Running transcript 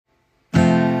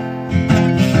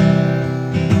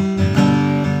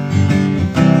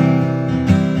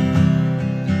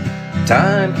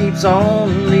Time keeps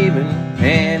on leaving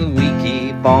and we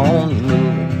keep on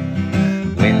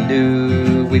moving. When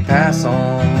do we pass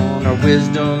on our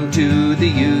wisdom to the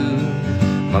youth?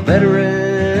 My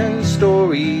veteran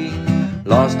story,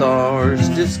 lost arts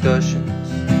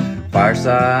discussions,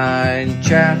 fireside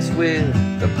chats with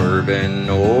a bourbon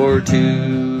or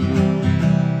two.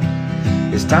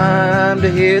 It's time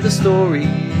to hear the stories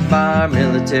by our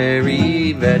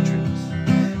military veterans.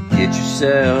 Get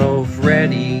yourself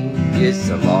ready. It's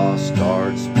the Lost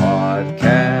Arts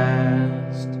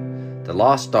Podcast. The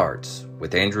Lost Arts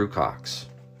with Andrew Cox.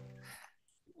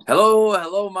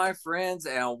 Hello, my friends,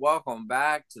 and welcome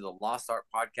back to the Lost Art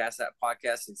Podcast. That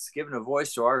podcast is giving a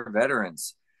voice to our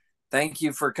veterans. Thank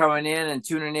you for coming in and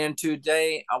tuning in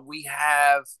today. We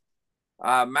have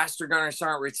Master Gunner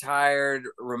Sergeant retired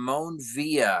Ramon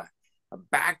Villa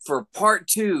back for part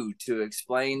 2 to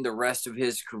explain the rest of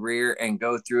his career and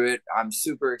go through it. I'm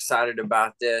super excited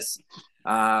about this.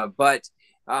 But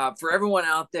for everyone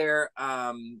out there,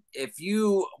 if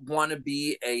you want to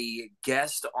be a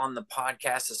guest on the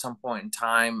podcast at some point in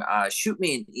time, shoot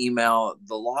me an email,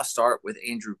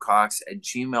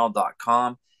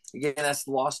 thelostartwithandrewcox@gmail.com. Again, that's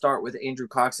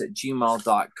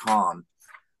lostartwithandrewcox@gmail.com.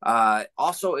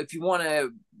 Also, if you want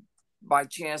to, by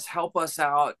chance, help us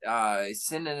out,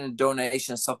 send in a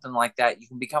donation, something like that, you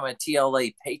can become a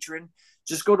TLA patron.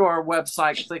 Just go to our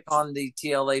website, click on the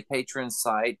TLA patron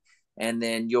site, and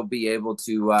then you'll be able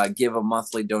to give a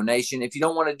monthly donation. If you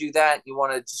don't want to do that, you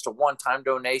want just a one-time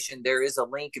donation, there is a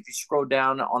link. If you scroll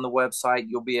down on the website,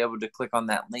 you'll be able to click on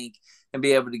that link and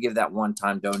be able to give that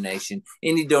one-time donation.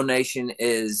 Any donation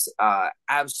is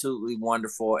absolutely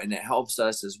wonderful, and it helps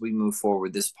us as we move forward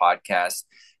with this podcast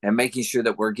and making sure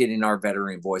that we're getting our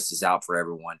veteran voices out for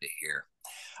everyone to hear.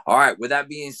 All right, with that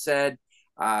being said,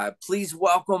 please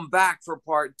welcome back for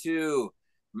part 2,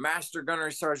 Master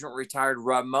Gunner Sergeant retired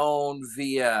Ramon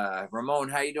Villa. Ramon,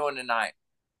 how you doing tonight?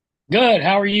 Good.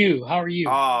 How are you? Oh,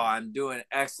 I'm doing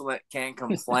excellent. Can't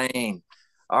complain.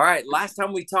 All right. Last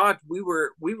time we talked, we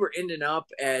were ending up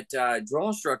at drill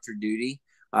instructor duty,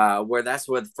 where that's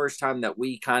the first time that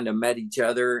we kind of met each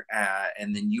other,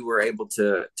 and then you were able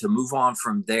to move on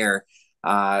from there.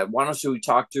 Why don't we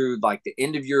talk through like the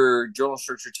end of your drill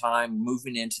instructor time,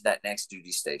 moving into that next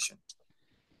duty station?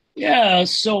 Yeah.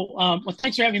 So, well,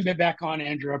 thanks for having me back on,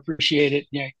 Andrew. I appreciate it.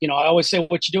 Yeah, I always say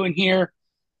what you're doing here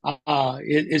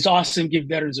is awesome. Give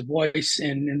veterans a voice,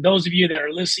 and those of you that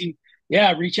are listening,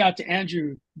 reach out to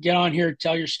Andrew. Get on here,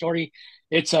 tell your story.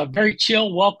 It's a very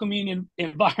chill, welcoming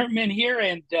environment here,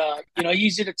 and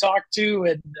easy to talk to.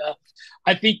 And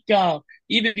I think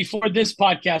even before this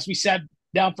podcast, we sat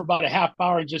down for about a half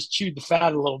hour and just chewed the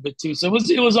fat a little bit too. So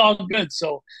it was all good.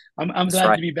 So I'm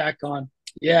glad to be back on.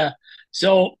 Yeah.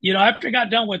 So, after I got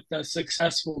done with the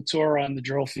successful tour on the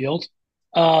drill field,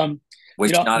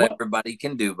 which not everybody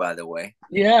can do, by the way.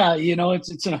 Yeah.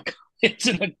 It's an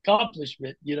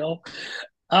accomplishment,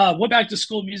 went back to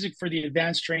school of music for the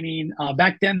advanced training.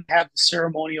 Back then I had the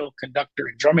ceremonial conductor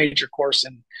and drum major course.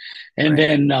 And right.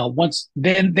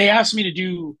 Then they asked me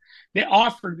they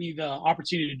offered me the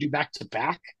opportunity to do back to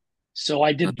back. So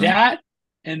I did that.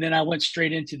 And then I went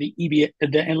straight into the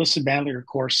enlisted band leader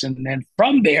course. And then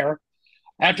from there,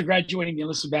 after graduating the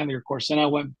enlisted band leader course, then I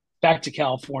went back to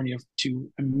California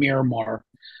to Miramar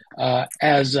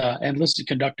as an enlisted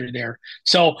conductor there.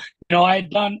 So, I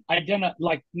had done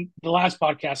like the last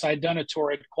podcast, I had done a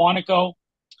tour at Quantico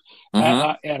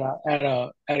at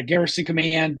a garrison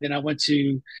command. Then I went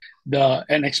to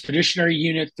an expeditionary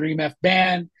unit, 3MF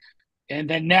band. And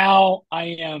then now I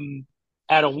am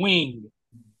at a wing.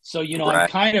 So, right. I'm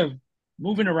kind of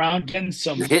moving around, getting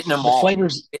You're hitting them all.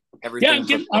 Flavors. Yeah,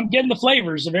 I'm getting the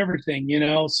flavors of everything,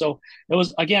 So it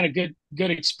was, again, a good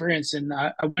experience. And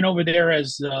I went over there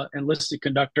as the enlisted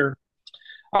conductor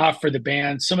for the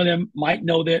band. Some of them might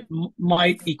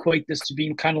equate this to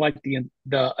being kind of like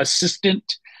the assistant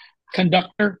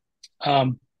conductor.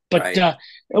 But right.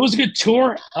 It was a good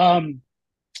tour.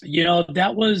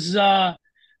 That was,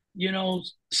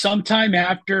 sometime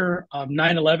after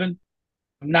 9/11.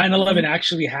 9/11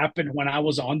 actually happened when I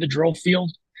was on the drill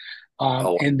field.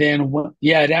 And then,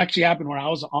 it actually happened when I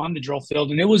was on the drill field.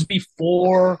 And it was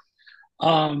before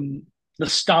the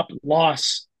stop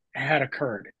loss had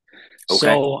occurred. Okay.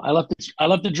 So I left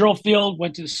the drill field,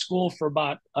 went to school for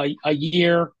about a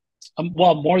year,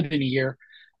 more than a year.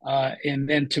 And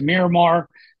then to Miramar,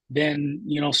 then,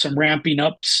 some ramping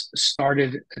ups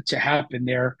started to happen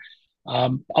there.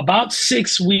 About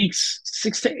 6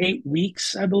 to 8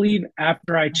 weeks, I believe,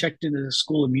 after I checked into the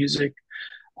School of Music,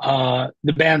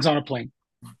 the band's on a plane.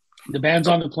 The band's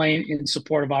on the plane in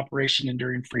support of Operation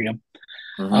Enduring Freedom.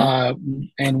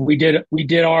 And we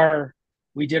did our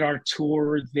We did our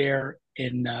tour there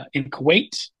in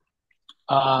Kuwait.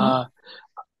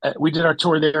 We did our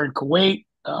tour there in Kuwait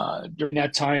during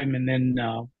that time, and then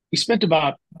we spent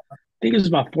about, I think it was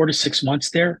about 4 to 6 months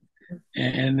there,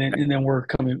 and then we're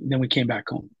coming. Then we came back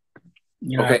home.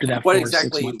 Okay. After that What 4 to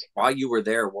 6 months. while you were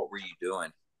there, what were you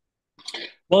doing?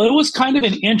 Well, it was kind of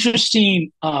an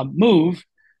interesting move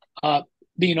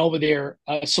being over there.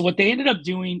 So what they ended up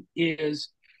doing is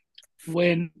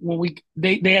when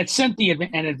they had sent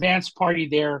an advance party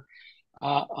there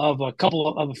of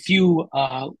a few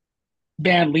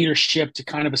band leadership to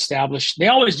kind of establish. They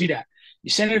always do that. You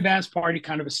send an advance party,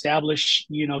 kind of establish,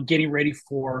 getting ready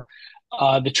for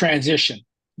the transition,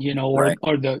 Right.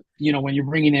 or the, when you're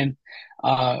bringing in,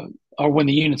 or when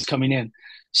the unit's coming in.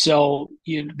 So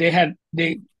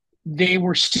they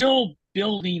were still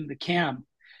building the camp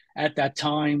at that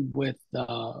time with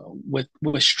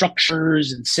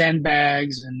structures and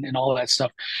sandbags and all of that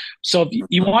stuff. So if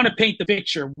you want to paint the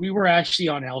picture, we were actually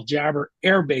on Al Jaber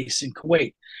Air Base in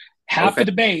Kuwait. Half Okay. of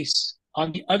the base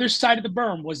on the other side of the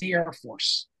berm was the Air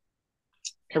Force.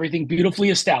 Everything beautifully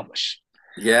established.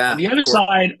 Yeah. On the other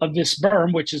side of this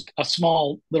berm, which is a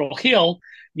small little hill,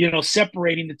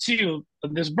 separating the two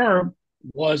of this berm,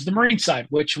 was the Marine side,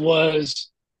 which was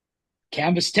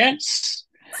canvas tents,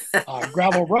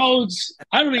 gravel roads.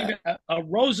 I don't even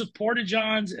rows of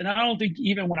porta-johns, and I don't think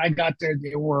even when I got there,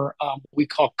 there were what we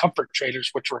call comfort trailers,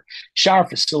 which were shower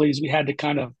facilities. We had to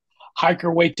kind of hike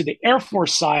our way to the Air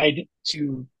Force side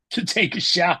to take a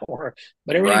shower,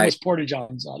 but everything was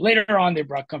porta-johns. Later on, they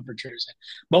brought comfort trailers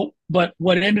in. But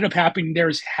what ended up happening there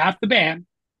is half the band,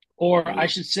 or I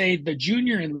should say, the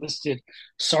junior enlisted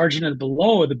sergeant and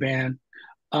below of the band.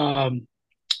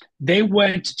 They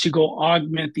went to go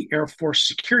augment the Air Force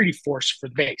security force for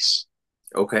the base.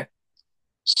 Okay.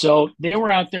 So they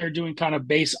were out there doing kind of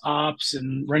base ops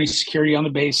and running security on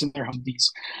the base in their Humvees.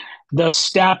 The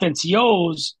staff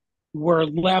NCOs were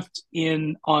left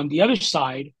on the other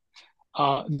side,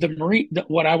 the Marine,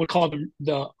 what I would call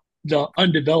the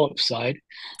undeveloped side,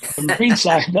 the Marine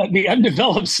side, the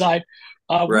undeveloped side.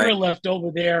 We were left over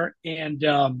there and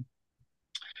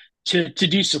to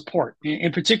do support.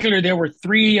 In particular, there were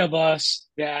 3 of us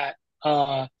that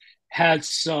had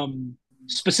some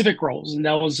specific roles, and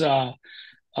that was a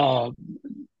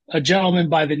gentleman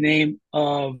by the name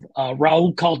of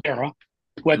Raul Caldera,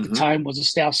 who at the time was a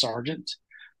staff sergeant.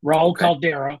 Raul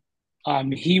Caldera,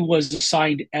 he was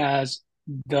assigned as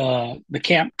the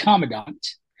camp commandant,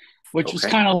 which was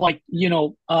kind of like,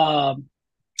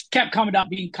 camp commandant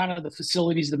being kind of the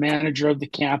facilities, the manager of the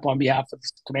camp on behalf of the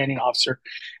commanding officer.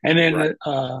 And then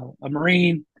a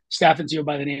Marine staff NCO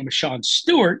by the name of Sean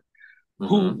Stewart,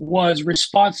 who was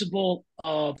responsible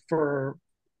for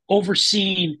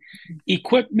overseeing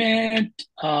equipment,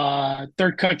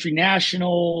 third country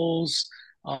nationals,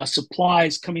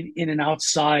 supplies coming in and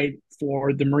outside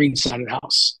for the Marine side of the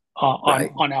house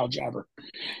on Al Jaber.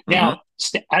 Now,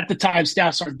 at the time,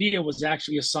 Staff Sergeant Villa was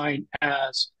actually assigned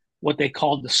as what they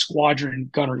called the squadron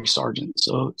gunnery sergeant.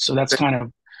 So that's kind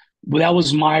of, that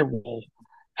was my role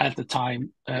at the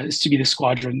time, is to be the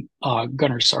squadron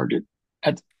gunnery sergeant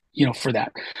for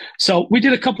that. So we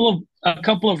did a couple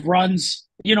of runs,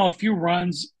 a few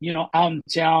runs, out in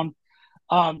town.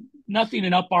 Nothing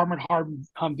in up armored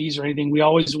Humvees or anything. We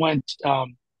always went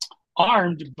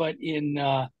armed, but in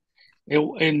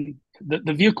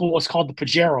the vehicle was called the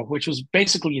Pajero, which was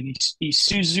basically an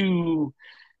Isuzu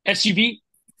SUV.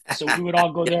 So we would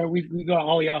all go there. We go to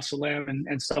Ali Al Salam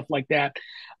and stuff like that.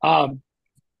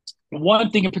 One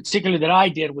thing in particular that I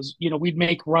did was, we'd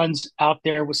make runs out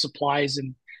there with supplies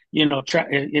and,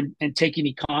 and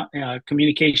taking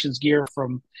communications gear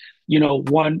from,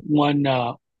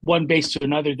 one base to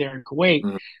another there in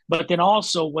Kuwait. But then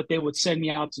also what they would send me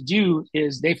out to do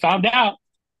is they found out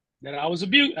that I was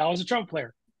a trumpet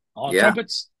player. All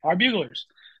trumpets are buglers.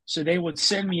 So they would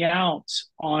send me out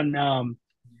on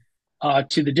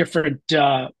to the different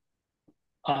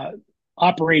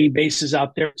operating bases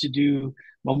out there to do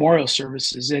memorial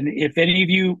services. And if any of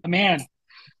you, man,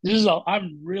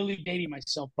 I'm really dating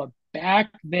myself, but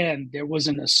back then there was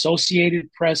an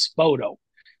Associated Press photo.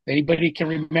 If anybody can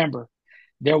remember,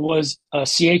 there was a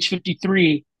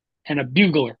CH-53 and a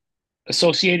bugler,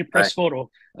 Associated Press photo,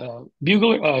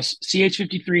 bugler,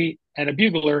 CH-53 and a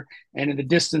bugler, and in the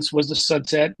distance was the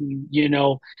sunset, and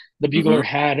the bugler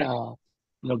had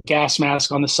gas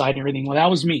mask on the side and everything. Well, that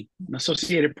was me. An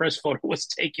Associated Press photo was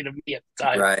taken of me at the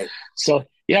time. Right. So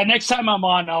yeah, next time I'm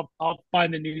on, I'll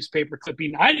find the newspaper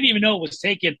clipping. I didn't even know it was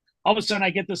taken. All of a sudden, I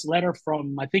get this letter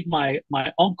from, I think, my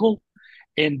uncle,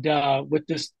 and with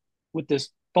this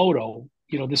photo,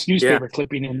 this newspaper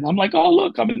clipping, and I'm like, oh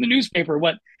look, I'm in the newspaper.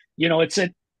 What it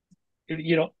said,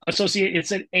 associate, it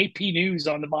said AP News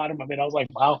on the bottom of it. I was like,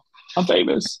 wow, I'm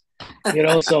famous,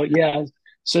 so yeah.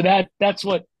 So that's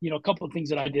what, a couple of things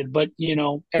that I did, but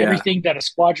Yeah. everything that a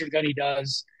squadron gunny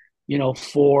does,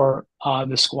 for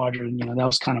the squadron, that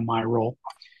was kind of my role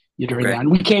during Okay. that.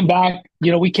 And we came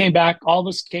back, all of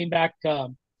us came back,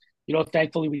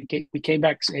 thankfully we came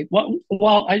back. Well,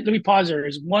 let me pause there.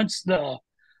 Is once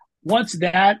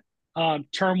that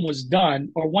term was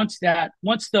done, or once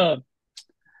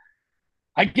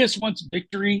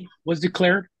victory was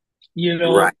declared,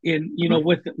 Right. Mhm.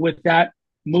 with that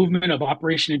movement of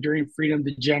Operation Enduring Freedom,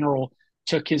 the general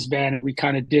took his band and we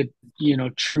kind of did,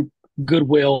 troop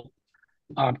goodwill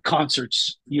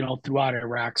concerts, throughout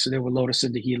Iraq. So they would load us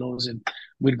into helos and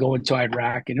we'd go into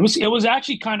Iraq, and it was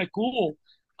actually kind of cool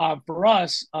for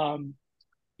us,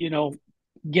 you know,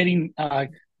 getting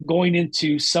going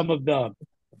into some of the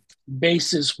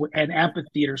bases and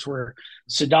amphitheaters where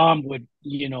Saddam would,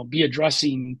 be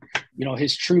addressing,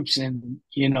 his troops, and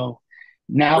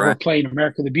now we're Right. playing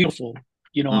America the Beautiful,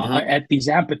 Hmm. at these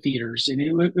amphitheaters, and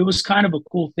it was kind of a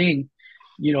cool thing,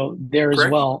 there as Correct me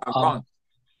if well. I'm wrong.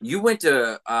 You went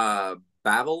to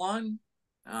Babylon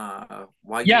while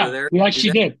you were Yeah, there. we See actually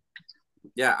that? did.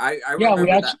 Yeah, I Yeah, we remember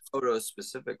that actually photo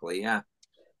specifically. Yeah.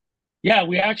 Yeah,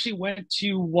 we actually went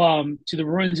to the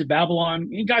ruins of Babylon.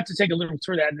 We got to take a little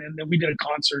tour of that, and then we did a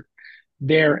concert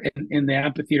there in the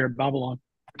amphitheater of Babylon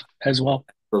as well.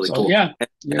 Really So cool. yeah, And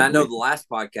yeah, I know the last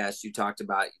podcast you talked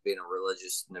about you being a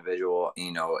religious individual,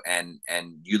 and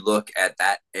you look at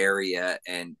that area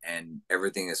and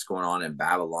everything that's going on in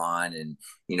Babylon, and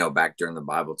back during the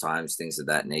Bible times, things of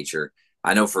that nature.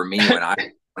 I know for me, when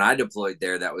I deployed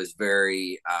there, that was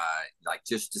very like,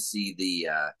 just to see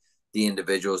the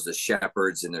individuals, the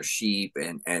shepherds and their sheep,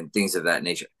 and things of that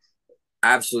nature.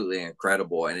 Absolutely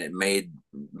incredible, and it made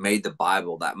the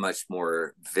Bible that much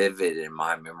more vivid in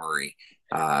my memory.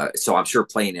 So I'm sure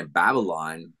playing in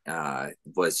Babylon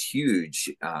was huge,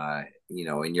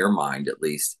 in your mind at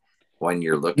least, when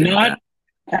you're looking at not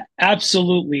that.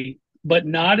 absolutely, but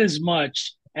not as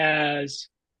much as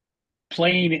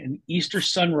playing an Easter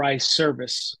sunrise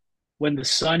service when the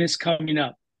sun is coming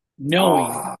up,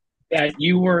 knowing Oh, that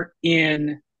you were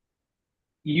in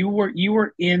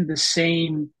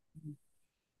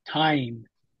time,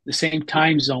 the same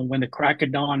time zone when the crack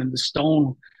of dawn and the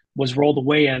stone was rolled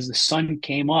away as the sun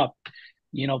came up.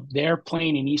 They're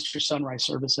playing an Easter sunrise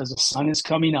service as the sun is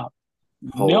coming up,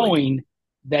 holy, knowing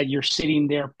that you're sitting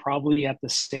there probably at the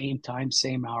same time,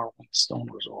 same hour when the stone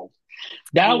was rolled.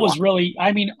 That wow. was really,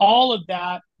 I mean, all of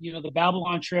that, the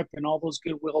Babylon trip and all those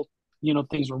goodwill,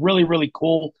 things were really, really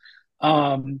cool.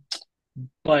 Um,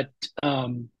 but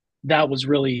that was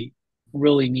really,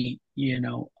 really neat,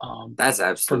 That's for me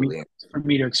absolutely for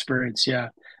me to experience. Yeah,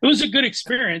 it was a good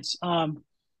experience. Yeah,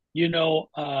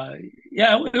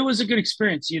 it was a good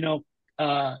experience.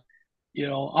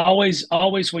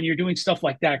 Always when you're doing stuff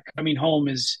like that, coming home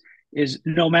is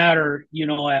no matter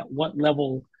at what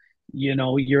level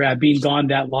you're at, being gone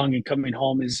that long and coming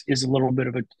home is a little bit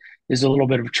of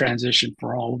a transition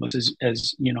for all of us,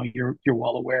 as you're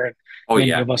well aware, and oh many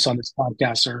yeah, of us on this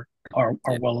podcast are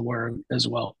yeah, well aware as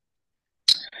well.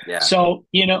 yeah. So,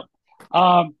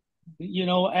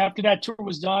 after that tour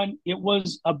was done, it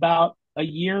was about a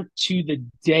year to the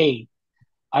day.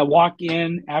 I walk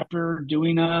in after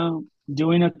doing a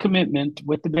commitment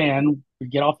with the band. We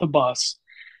get off the bus,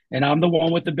 and I'm the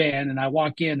one with the band. And I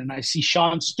walk in, and I see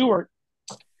Sean Stewart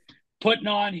putting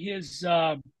on his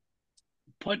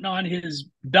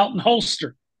belt and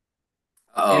holster.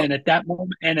 Oh And at that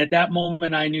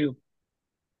moment, I knew,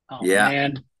 oh yeah,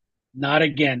 man, not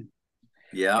again.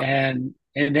 yeah. And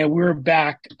then we were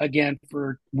back again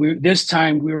this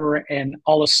time we were in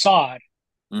Al Assad,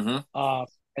 Mm-hmm.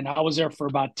 and I was there for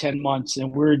about 10 months,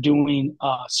 and we were doing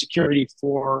security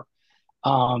for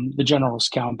the general's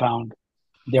compound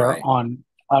there Right. on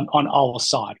Al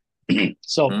Assad.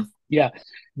 So Mm-hmm. yeah,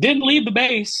 didn't leave the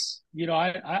base.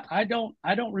 I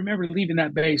don't remember leaving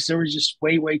that base. There was just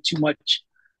way too much,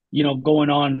 going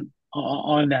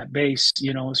on that base.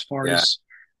 As far Yeah,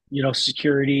 as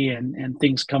security and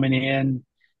things coming in,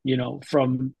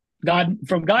 from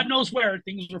God knows where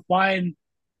things were flying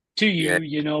to yeah.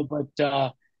 you.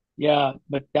 But yeah,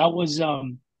 but that was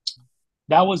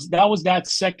that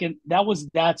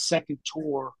second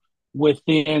tour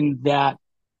within that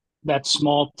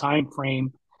small time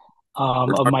frame We're of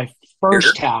talking my a year,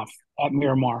 first half at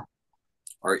Miramar.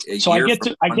 or a So I year get from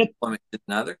to I one get deployment to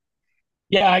another.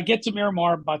 yeah, I get to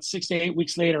Miramar about 6 to 8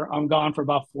 weeks later. I'm gone for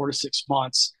about 4 to 6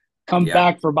 months. Come Yeah,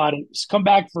 back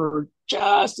for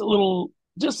just a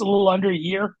little under a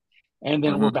year, and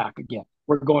then we're mm-hmm. back again.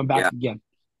 We're going back Yeah. again.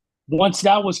 once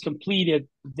that was completed,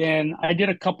 then I did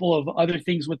a couple of other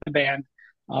things with the band.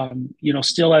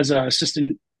 Still as an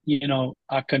assistant,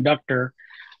 conductor.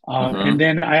 And Mm-hmm.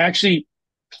 then I actually,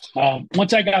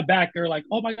 once I got back, they're like,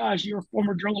 "Oh my gosh, you're a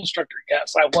former drill instructor."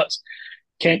 Yes, I was.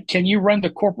 Can you run the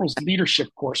corporal's leadership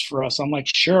course for us? I'm like,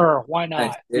 sure, why Nice.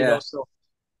 not? Yeah. So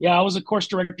yeah, I was a course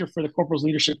director for the corporal's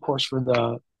leadership course for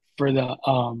the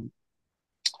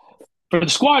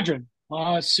squadron.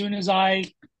 As soon as I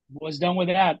was done with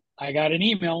that, I got an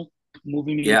email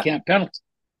moving me to Yeah. Camp Pendleton,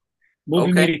 Okay.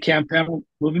 moving me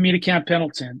to Camp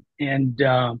Pendleton, and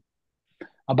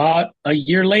about a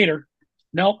year later,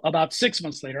 no, about 6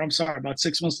 months later. I'm sorry, about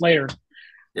 6 months later,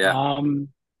 Yeah. um,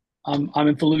 I'm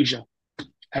in Fallujah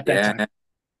at that Yeah. time.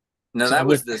 No, So that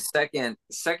with was the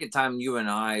second time you and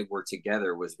I were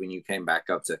together was when you came back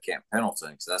up to Camp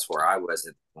Pendleton, because that's where I was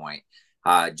at the point.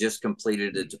 Just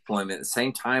completed a deployment, the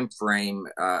same time frame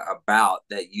about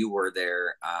that you were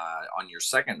there on your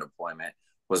second deployment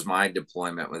was my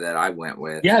deployment that I went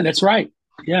with. yeah, that's right.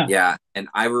 Yeah, Yeah, and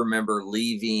I remember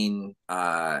leaving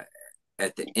at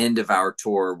the end of our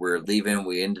tour. We're leaving.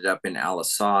 We ended up in Al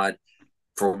Assad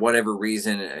for whatever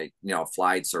reason,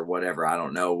 flights or whatever. I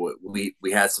don't know. We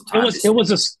had some it time to was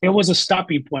it stay. was a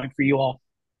stopping point for you all,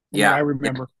 from what I Yeah, yeah.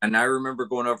 remember. And I remember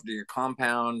going over to your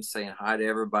compound, saying hi to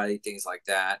everybody, things like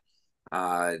that.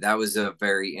 That was a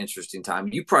very interesting time.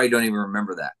 You probably don't even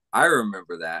remember that. I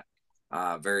remember that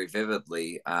very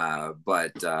vividly. Yeah.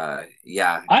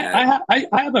 I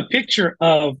have a picture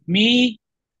of me.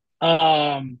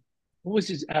 What was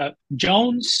his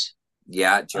Jones,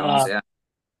 Yeah, Jones. uh, Yeah.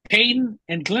 Payton,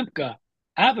 and Glimka.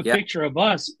 I have a Yeah. picture of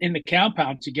us in the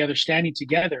compound together, standing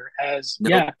together. As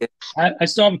No. I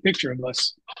still have a picture of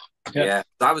us. Yeah, Yeah,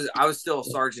 I was still a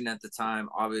sergeant at the time.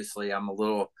 Obviously, I'm a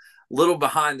little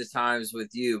behind the times with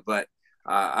you, but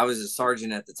I was a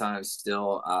sergeant at the time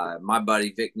still. My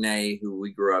buddy Vic Ney, who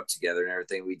we grew up together and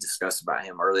everything, we discussed about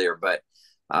him earlier. But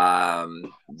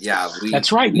yeah,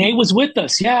 that's right. Nate was with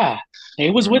us. Yeah,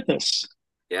 Nate was Mhm. with us.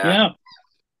 Yeah, Yeah,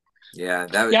 yeah,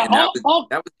 that was yeah. and that was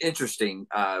that was interesting.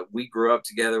 We grew up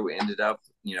together. We ended up,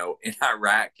 in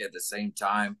Iraq at the same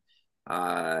time,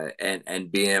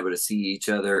 and being able to see each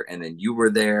other. And then you were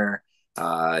there,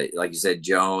 like you said,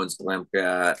 Jones,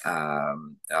 Glemka,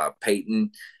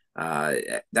 Peyton. Uh,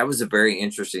 that was a very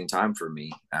interesting time for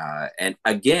me, and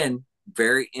again,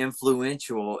 very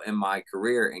influential in my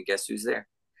career. And guess who's there?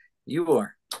 You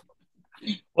are.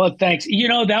 Well, thanks.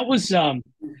 That was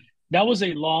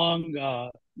a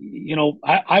long.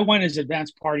 I went as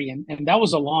advanced party, and that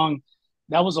was a long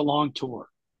tour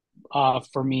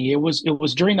for me. It was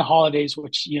during the holidays,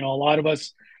 which a lot of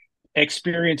us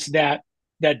experience that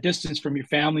distance from your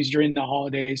families during the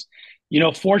holidays.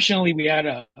 Fortunately, we had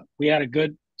a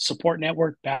good support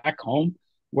network back home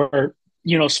where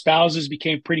spouses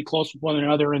became pretty close with one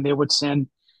another, and they would send.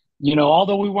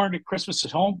 Although we weren't at Christmas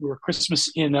at home, we were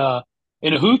Christmas in a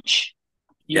hooch.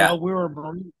 Yeah, We were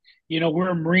Marine, we were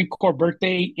a Marine Corps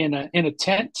birthday in a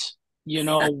tent.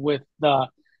 With the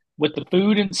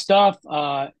food and stuff.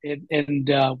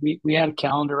 We had a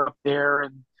calendar up there,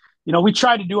 and we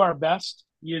tried to do our best.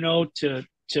 To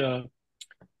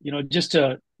just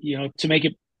to make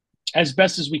it as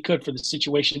best as we could for the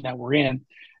situation that we're in.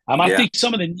 yeah, I think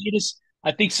some of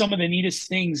the neatest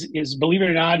things is, believe it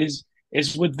or not, is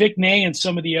with Vic Ney and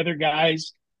some of the other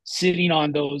guys sitting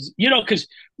on those, because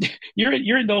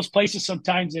you're in those places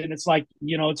sometimes, and it's like,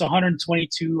 it's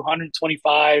 122,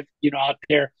 125, out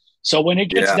there. So when it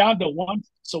gets yeah, down to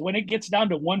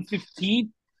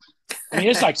 115, I mean,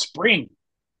 it's like spring.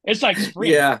 It's like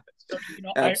spring. yeah. So,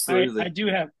 I Absolutely. do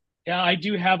have, yeah, I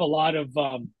do have a lot of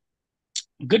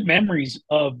good memories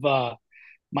of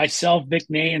myself, Vic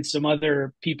Ney, and some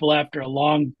other people after a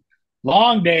long,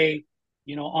 long day,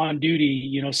 on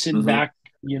duty, sitting Hmm. back,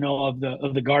 of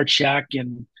the guard shack,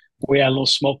 and we had a little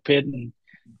smoke pit and Yeah,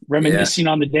 reminiscing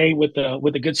on the day with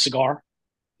a good cigar.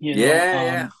 yeah,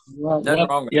 yeah. Well, Nothing yep,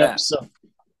 wrong with yep. that. So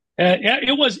yeah,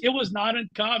 it was not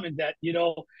uncommon that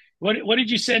what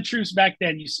did you send troops back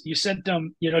then? You sent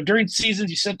them, during seasons,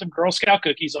 you sent them Girl Scout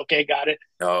cookies. Okay, got it.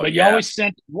 Oh But yeah.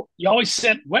 you always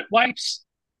sent wet wipes,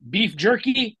 beef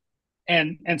jerky,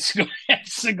 and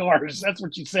cigars. That's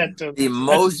what you sent to. The That's what you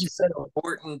most said.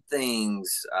 important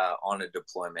things on a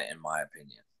deployment, in my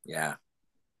opinion. Yeah.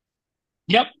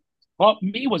 Yep. Well,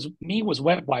 me was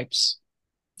wet wipes.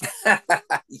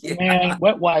 Yeah. Man,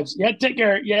 wet wipes. Yeah, take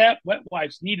care. Yeah, wet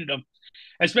wipes, needed them,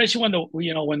 especially when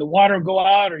the water go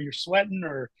out, or you're sweating,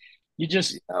 or you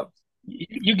just Yeah.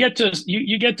 you get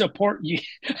to port you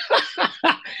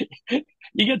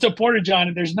you get to Porta John,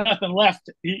 and there's nothing left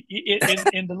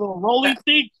in the little rolling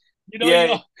thing.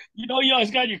 Yeah, you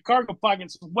always got in your cargo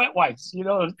pockets some wet wipes. it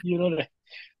was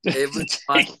to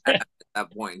fun take at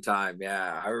that point in time.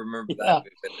 Yeah, I remember that yeah,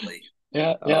 vividly.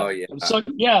 yeah. Oh yeah. So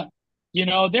yeah,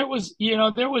 there was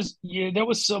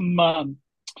some.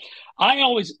 I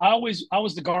was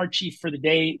the guard chief for the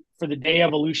day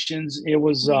evolutions. It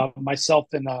was myself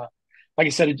and like I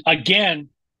said again,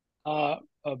 a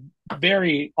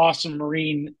very awesome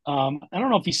Marine. I don't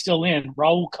know if he's still in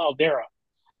Raul Caldera.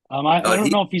 I don't He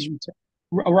know if he's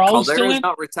Raul's still Caldera's in.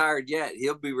 not retired yet.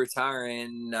 He'll be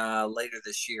retiring later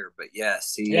this year. But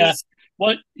yes, he Yeah. is.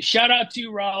 Well, shout out to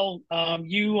you, Raul.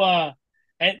 You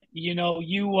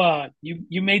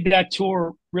made that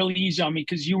tour really easy on me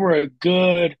because you were a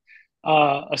good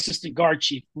assistant guard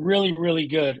chief, really, really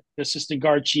good assistant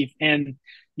guard chief. And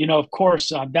of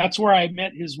course, that's where I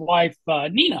met his wife,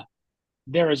 Nina,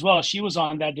 there as well. She was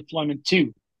on that deployment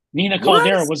too. Nina What?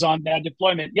 Caldera was on that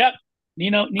deployment. Yep, I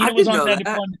Nina was didn't on know that that.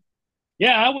 deployment.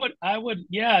 Yeah, I would.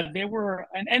 Yeah, they were,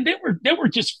 and they were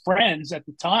just friends at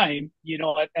the time,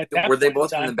 at Were that they point in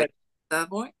both in the time. band But at that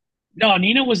point? no,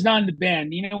 Nina was not in the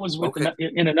band. Nina was with Okay.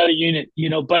 in another unit,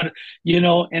 But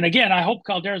and again, I hope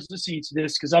Caldera's listening to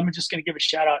this because I'm just going to give a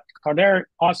shout out. Caldera,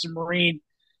 awesome Marine.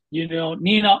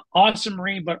 Nina, awesome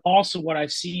Marine, but also what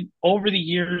I've seen over the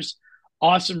years,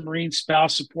 awesome Marine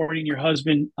spouse supporting your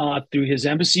husband through his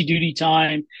embassy duty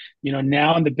time.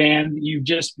 Now in the band, you've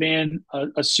just been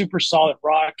a super solid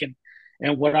rock, and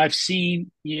what I've seen,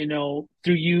 through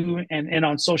you and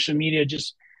on social media,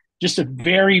 just a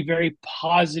very, very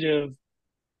positive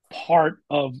part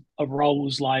of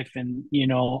Raul's life. And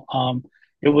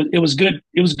it was good.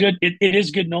 It was good. It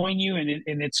is good knowing you, and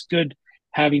it's good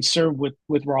having served with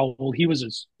Raul. He was a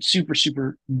super,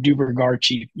 super duper guard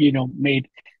chief.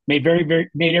 Made very, very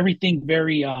made everything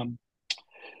very.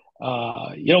 When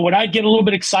I get a little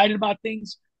bit excited about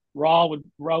things, Raul would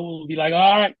be like,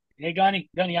 "All right, hey Gunny,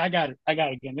 I got it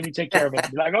again. Let me take care of it."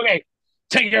 I'd be like, "Okay,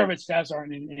 take care of it, Staff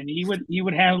Sergeant," and he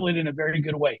would handle it in a very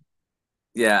good way.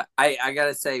 Yeah, I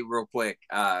gotta say real quick,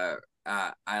 I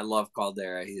love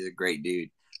Caldera. He's a great dude.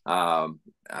 Um,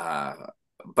 uh,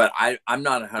 but I'm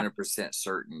not 100%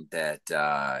 certain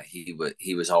that he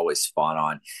was always spot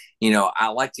on. I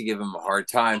like to give him a hard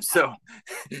time. So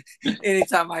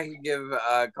anytime I can give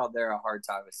Caldera a hard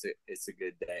time, it's a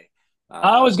good day.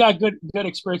 I always got good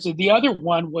experiences. The other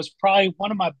one was probably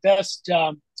one of my best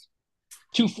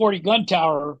 240 gun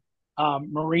tower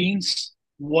Marines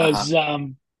Uh-huh.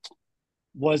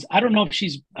 was I don't know if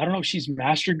she's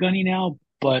master gunny now,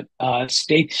 but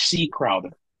Stacy Crowder.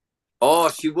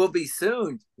 Oh, she will be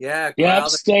soon. Yeah, Yep, Crowder.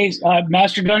 stays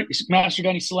Master Gunny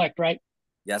Select, right?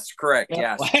 That's correct. Yep.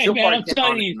 Yeah, Well, hey she'll man, probably I'm get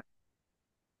telling on you,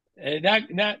 it.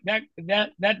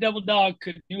 that double dog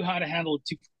knew how to handle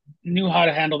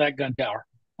that gun tower.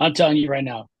 I'm telling you right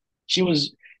now, she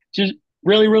was just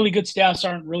really, really good staff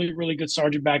sergeant, really, really good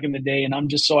sergeant back in the day, and I'm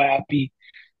just so happy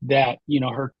that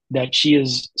that she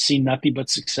has seen nothing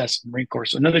but success in the Marine Corps.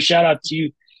 So another shout out to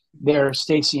you there,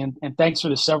 Stacy, and thanks for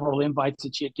the several invites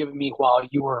that you had given me while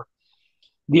you were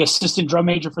the assistant drum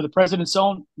major for the President's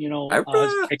Own.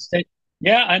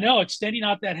 Yeah, I know, extending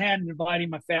out that hand and inviting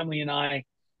my family and I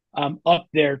up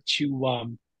there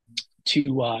to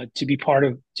be part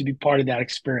of that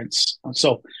experience.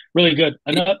 So really good.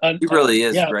 He really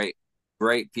is Yeah,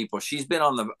 great people. She's been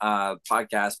on the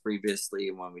podcast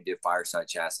previously when we did fireside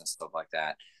chats and stuff like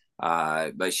that.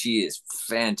 But she is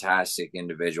fantastic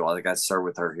individual. I think I served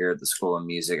with her here at the School of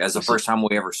Music as the first time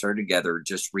we ever served together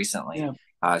just recently.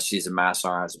 yeah, She's a master,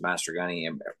 I was a master gunny,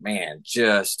 and man,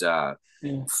 just yeah,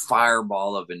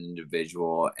 fireball of an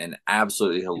individual and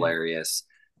absolutely yeah. hilarious.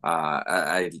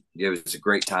 It was a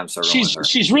great time serving with her.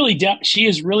 She's really down. She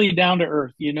is really down to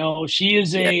earth. She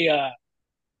is Yeah,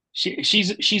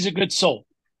 she's a good soul.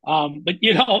 But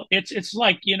it's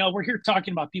like we're here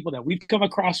talking about people that we've come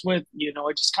across with.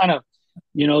 It just kind of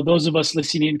those of us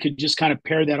listening could just kind of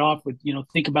pair that off with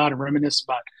think about and reminisce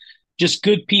about just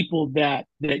good people that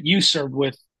you served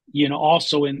with.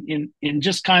 Also in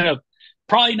just kind of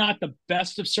probably not the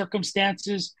best of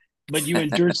circumstances, but you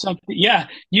endured something. Yeah,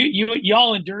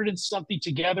 y'all endured in something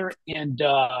together, and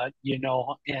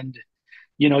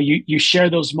you share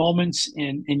those moments,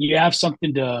 and you have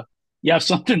something to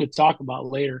talk about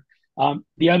later.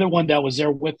 The other one that was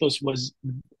there with us was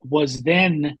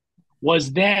then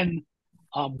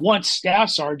once staff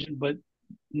sergeant, but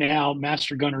now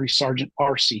Master Gunnery Sergeant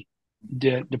RC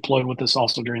deployed with us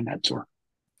also during that tour.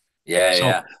 yeah, So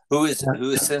yeah. Who is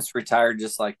since retired,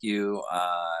 just like you.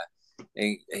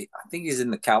 I think he's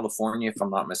in the California, if I'm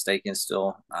not mistaken,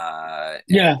 still. And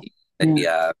yeah, yeah. he,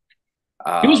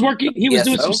 He was working. He was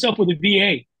doing some ESO. stuff with the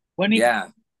VA, wasn't he? Yeah,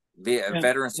 the Yeah,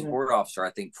 veteran yeah, support officer,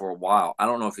 I think, for a while. I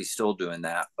don't know if he's still doing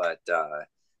that, but that's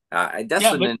yeah.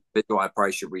 an But individual I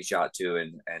probably should reach out to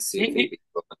and see if he'd it, be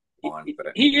willing to come on. But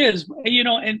he is, you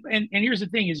know, and here's the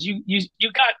thing: is you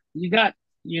got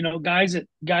guys and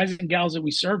gals that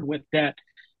we served with that,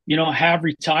 you know, have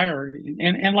retired,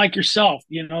 and like yourself,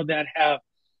 you know, that have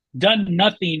done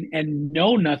nothing and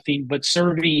know nothing but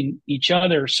serving each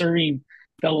other, serving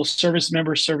fellow service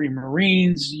members, serving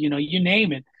Marines, you know, you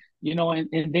name it, you know, and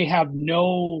they're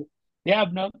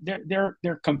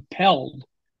compelled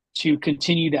to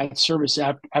continue that service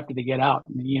after they get out.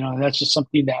 And, you know, that's just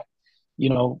something that, you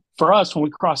know, for us, when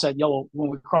we cross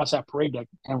that parade deck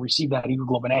and receive that Eagle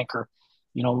Globe and Anchor,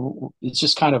 you know, it's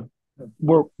just kind of,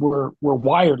 we're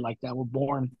wired like that. We're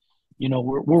born, you know,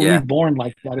 we're yeah, reborn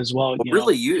like that as well, well, you know.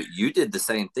 really, you did the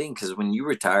same thing, because when you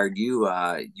retired, you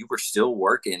were still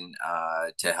working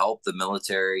to help the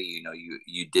military. You know,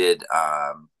 you did.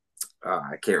 I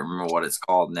can't remember what it's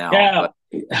called now, Yeah,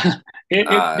 but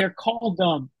uh, they're called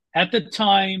at the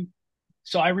time.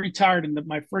 So I retired, and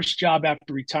my first job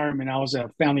after retirement, I was a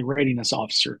family readiness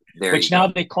officer, there you which go. now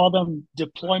they call them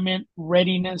deployment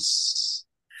readiness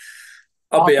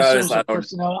I'll be honest, officers or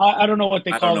personnel. I don't know what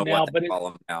they I don't call know them what now, they but call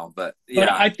them now, but but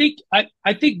yeah, I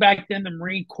think back then the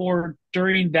Marine Corps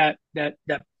during that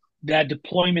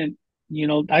deployment, you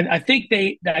know, I think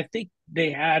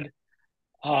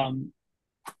um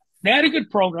they had a good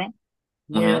program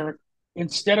hmm where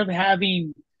instead of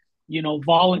having, you know,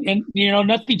 and you know,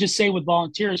 nothing to say with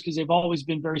volunteers because they've always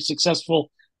been very successful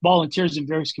volunteers in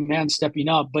various commands stepping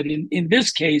up. But in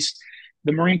this case,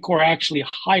 the Marine Corps actually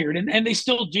hired, and they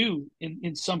still do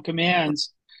in some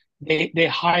commands, they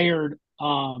hired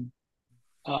non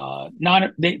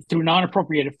they through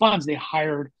non-appropriated funds, they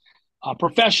hired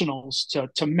professionals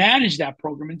to manage that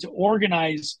program and to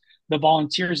organize the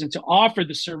volunteers and to offer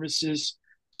the services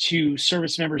to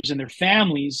service members and their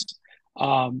families,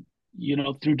 you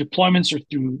know, through deployments or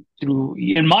through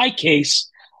in my case,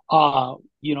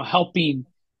 you know, helping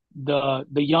the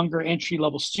younger entry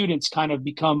level students kind of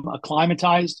become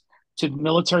acclimatized to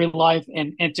military life,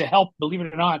 and to help, believe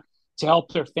it or not, to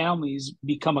help their families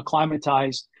become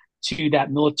acclimatized to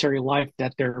that military life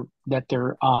that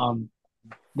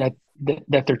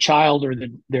that their child or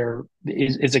their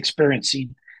is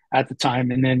experiencing at the time.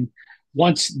 And then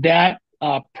once that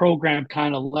program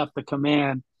kind of left the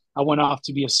command, I went off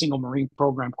to be a single Marine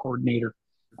program coordinator,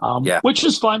 yeah, which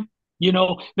was fun. You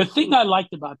know, the thing I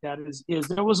liked about that is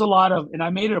there was a lot of, and I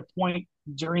made it a point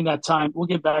during that time. We'll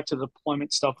get back to the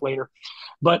deployment stuff later,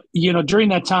 but you know, during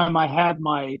that time, I had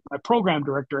my program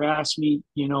director ask me,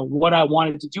 you know, what I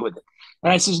wanted to do with it,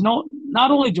 and I says, no,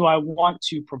 not only do I want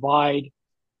to provide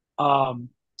um,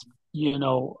 you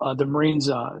know, the Marines,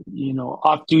 you know,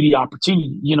 off-duty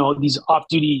opportunity, you know, these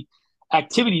off-duty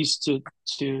activities to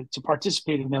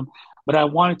participate in them. But I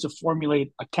wanted to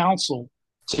formulate a council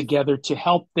together to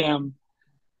help them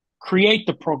create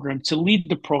the program, to lead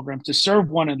the program, to serve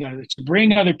one another, to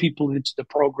bring other people into the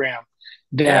program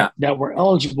yeah, that were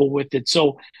eligible with it.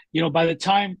 So, you know, by the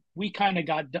time I kind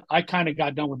of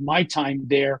got done with my time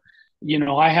there, you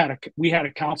know, we had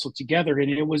a council together, and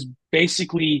it was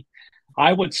basically,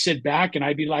 I would sit back and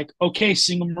I'd be like, okay,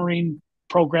 single Marine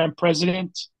program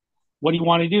president, what do you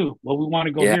want to do? Well, we want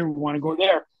to go yeah, here, we want to go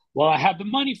there. Well, I have the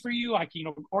money for you. I can, you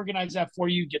know, organize that for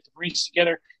you, get the Marines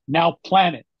together. Now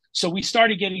plan it. So we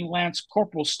started getting Lance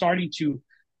Corporals starting to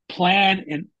plan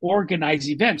and organize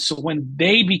events. So when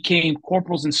they became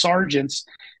corporals and sergeants,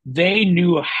 they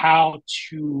knew how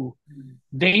to,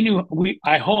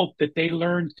 I hope that they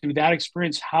learned through that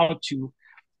experience how to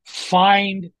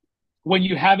find, when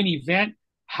you have an event,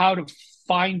 how to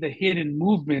find the hidden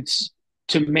movements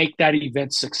to make that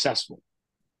event successful.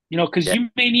 You know, because yeah, you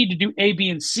may need to do A, B,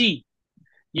 and C,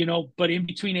 you know, but in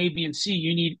between A, B, and C,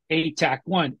 you need ATAC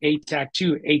 1, ATAC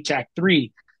 2, ATAC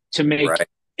 3 to make right.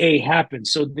 A happen.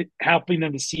 So helping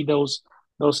them to see those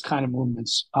kind of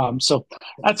movements. So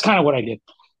that's kind of what I did.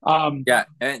 Yeah,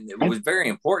 and it And was very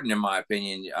important in my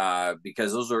opinion,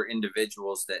 because those are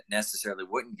individuals that necessarily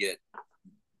wouldn't get,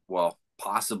 well,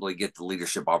 possibly get the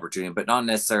leadership opportunity, but not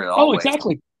necessarily oh, always.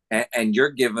 exactly. And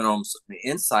you're giving them the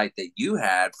insight that you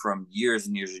had from years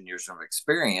and years and years of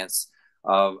experience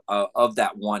of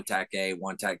that one TAC A,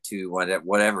 one TAC 2,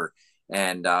 whatever,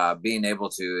 and being able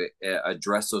to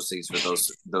address those things for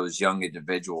those young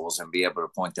individuals and be able to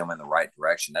point them in the right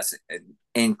direction. That's an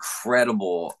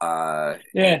incredible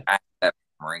Yeah.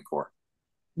 Marine Corps.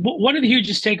 One of the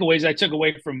hugest takeaways I took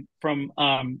away from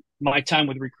my time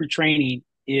with recruit training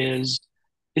is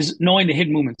knowing the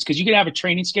hidden movements, because you could have a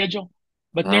training schedule,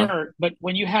 but Mm-hmm. but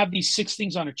when you have these 6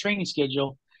 things on a training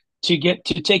schedule,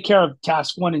 to take care of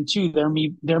task 1 and 2,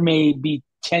 there may be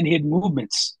 10 hidden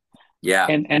movements. Yeah.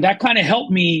 And that kind of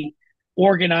helped me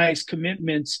organize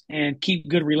commitments and keep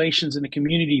good relations in the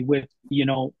community with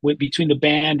between the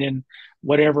band and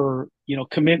whatever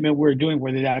commitment we're doing,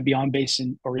 whether that be on base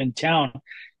or in town.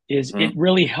 It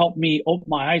really helped me open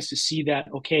my eyes to see that,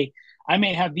 okay, I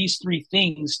may have these 3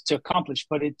 things to accomplish,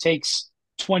 but it takes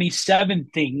 27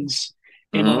 things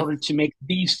in order to make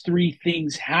these 3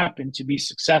 things happen to be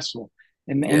successful.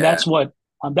 And that's what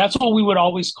we would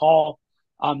always call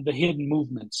the hidden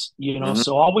movements,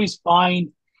 So always find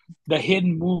the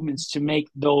hidden movements to make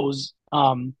those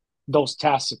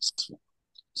tasks successful.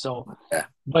 So,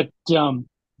 but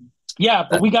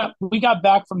we got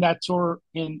back from that tour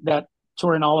in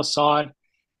Al Asad,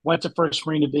 went to First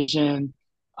Marine Division.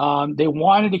 They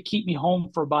wanted to keep me home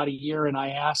for about a year, and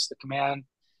I asked the command,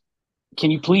 can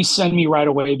you please send me right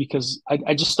away, because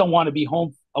I just don't want to be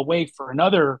home away for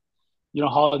another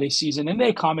holiday season. And they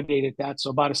accommodated that. So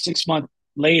about a 6-month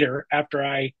later, after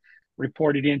I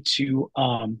reported into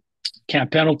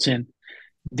Camp Pendleton,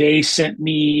 they sent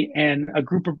me and a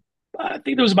group of, I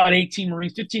think there was about 18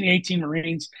 Marines, 15 to 18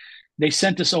 Marines. They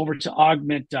sent us over to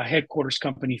augment headquarters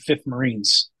company 5th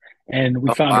Marines, and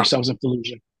we found ourselves in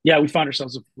Fallujah. Yeah, we found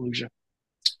ourselves in Fallujah.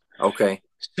 Okay.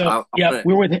 So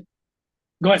we were with it.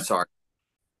 Go ahead. Sorry.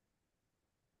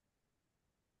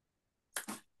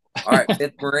 All right,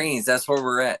 5th Marines. That's where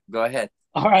we're at. Go ahead.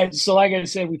 All right. So like I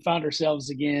said, we found ourselves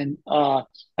again. Like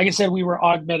I said, we were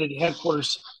augmented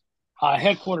headquarters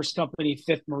company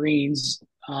 5th Marines,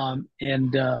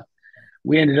 and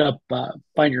we ended up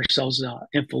finding ourselves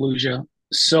in Fallujah.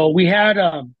 So we had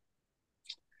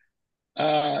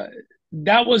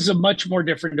that was a much more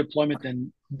different deployment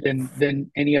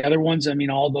than any other ones. I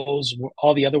mean, all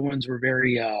the other ones were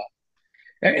very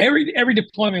every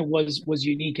deployment was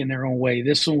unique in their own way.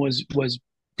 This one was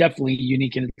definitely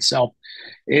unique in itself.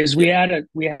 We had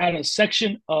a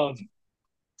section of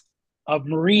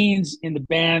Marines in the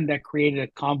band that created a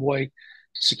convoy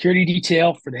security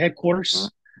detail for the headquarters.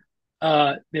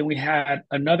 Then we had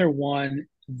another one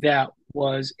that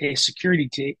was a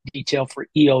security detail for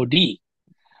EOD.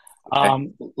 A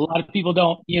lot of people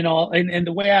don't, and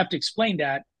the way I have to explain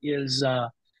that is,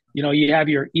 you have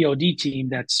your EOD team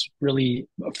that's really,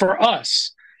 for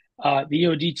us, the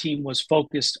EOD team was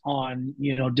focused on,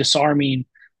 disarming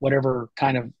whatever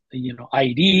kind of,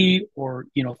 IED or,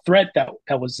 threat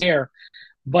that was there.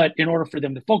 But in order for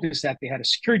them to focus that, they had a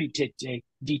security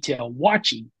detail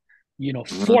watching,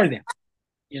 for them,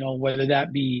 whether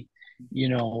that be,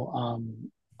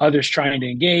 others trying to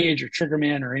engage or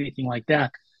triggerman or anything like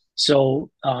that. So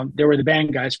there were the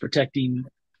band guys protecting,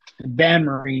 band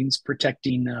Marines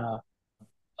protecting, or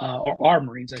our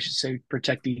Marines, I should say,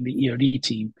 protecting the EOD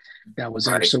team that was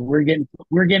there. Right. So we're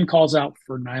getting calls out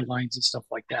for 9 lines and stuff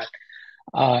like that.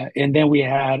 And then we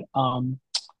had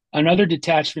another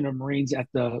detachment of Marines at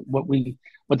what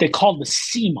they called the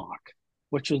CMOC,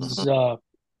 which was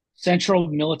Central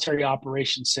Military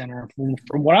Operations Center.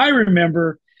 From what I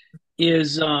remember,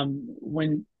 is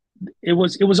when it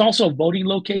was also a voting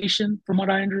location. From what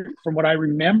I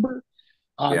remember,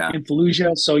 in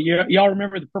Fallujah. So y'all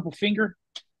remember the purple finger?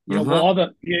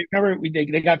 Remember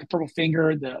they got the purple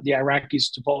finger. The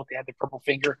Iraqis to vote. They had the purple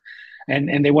finger,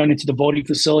 and they went into the voting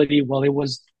facility. Well, it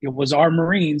was our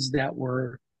Marines that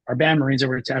were our band Marines that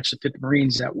were attached to 5th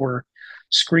Marines that were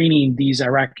screening these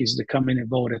Iraqis to come in and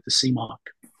vote at the CMOC.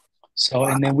 So,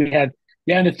 and then we had,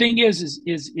 and the thing is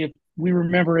if we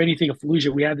remember anything of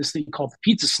Fallujah, we had this thing called the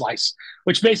pizza slice,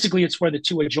 which basically it's where the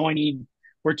two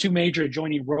major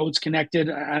adjoining roads connected.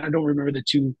 I don't remember the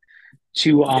two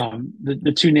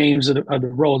names of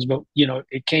the roads, but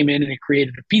it came in and it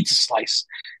created a pizza slice.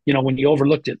 When you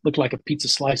overlooked it, looked like a pizza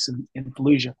slice in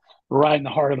Fallujah. Right in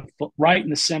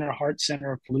the center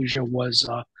of Fallujah was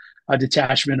a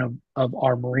detachment of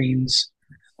our Marines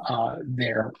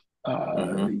there.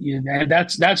 And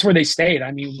that's where they stayed.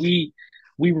 I mean,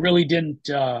 we really didn't.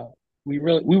 We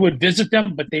would visit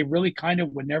them, but they really kind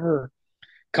of would never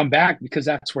come back because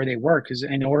that's where they were. Because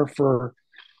in order for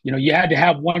you had to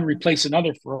have one replace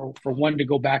another for one to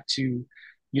go back to,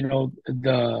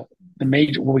 the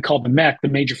major, what we call the MEC, the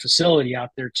major facility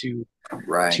out there to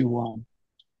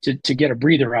get a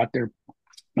breather out there.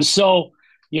 So,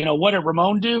 what did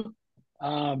Ramon do?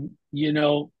 I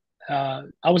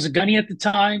was a gunny at the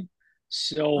time,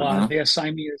 so they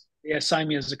assigned me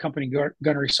as a company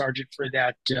gunnery sergeant for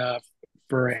that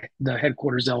for the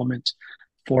headquarters element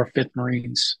for 5th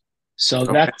Marines. So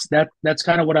that's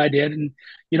kind of what I did. And,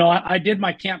 I did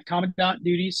my camp commandant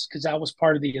duties because that was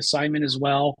part of the assignment as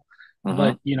well.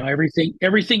 But,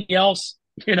 everything else,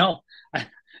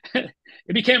 it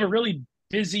it became a really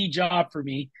busy job for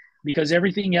me because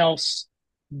everything else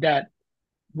that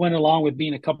went along with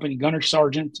being a company gunner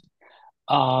sergeant,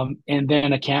 and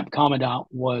then a camp commandant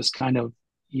was kind of,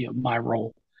 my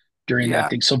role during that Yeah.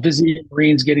 thing. So visiting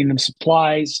Marines, getting them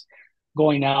supplies,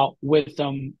 going out with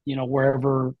them,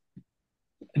 wherever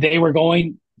they were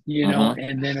going, Mm-hmm.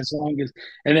 and then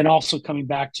and then also coming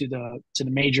back to the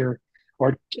major,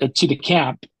 or to the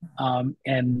camp,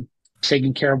 and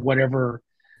taking care of whatever,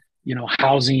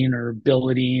 housing or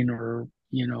building or,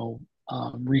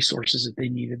 resources that they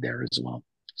needed there as well.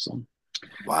 So,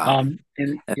 Wow. and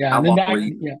And yeah, how and then long that, were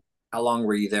you? yeah, How long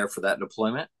were you there for that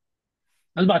deployment?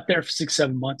 I was about there for 6,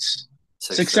 7 months.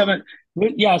 Six, Six, seven.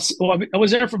 seven. Yes. Well, I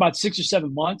was there for about 6 or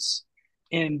 7 months.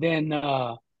 And then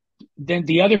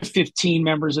the other 15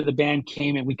 members of the band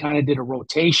came and we kind of did a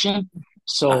rotation.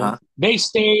 So Uh-huh. they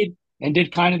stayed and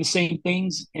did kind of the same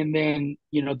things. And then,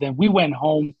 then we went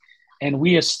home and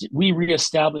we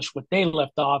reestablished what they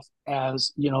left off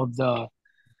as,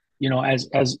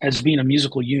 as being a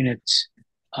musical unit,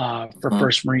 for Mm-hmm.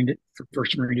 First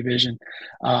Marine Division,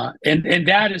 and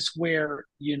that is where,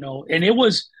 and it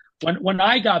was when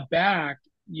I got back,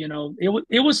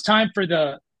 it was time for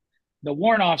the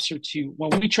warrant officer to, when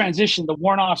we transitioned, the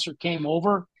warrant officer came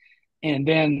over, and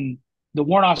then the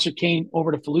warrant officer came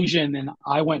over to Fallujah, and then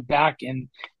I went back, and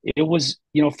it was,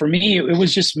 for me, it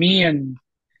was just me, and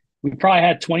we probably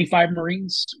had 25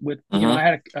 Marines with, Mm-hmm.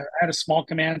 I had a small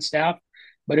command staff,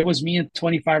 but it was me and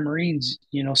 25 Marines,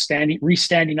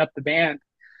 restanding up the band,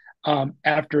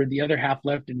 after the other half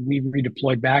left and we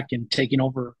redeployed back and taking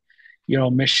over,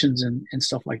 missions and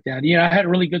stuff like that. I had a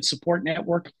really good support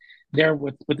network there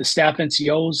with the staff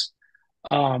NCOs.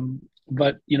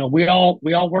 But we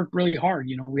all worked really hard.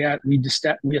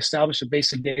 We established a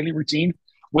basic daily routine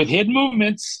with hidden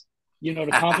movements, to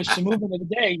accomplish the movement of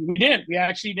the day. We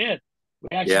actually did.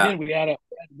 Yeah. We had a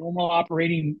normal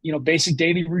operating, basic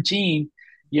daily routine,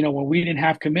 when we didn't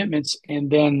have commitments, and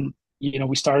then,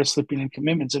 we started slipping in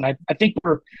commitments. And I think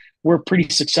we're pretty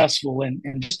successful,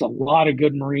 and just a lot of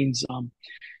good Marines.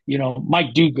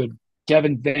 Mike Duguid,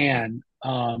 Devin Van,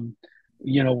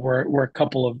 were a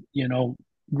couple of,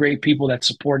 great people that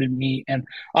supported me. And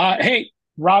hey,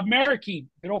 Rob Marroquin,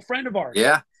 an old friend of ours,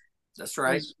 Yeah. That's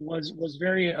right. was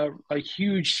very a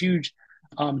huge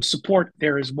support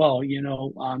there as well.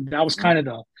 That was kind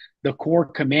of the core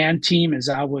command team as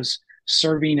I was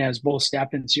serving as both staff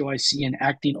NCOIC and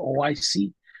acting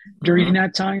OIC during Mm-hmm.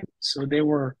 that time. So they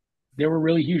were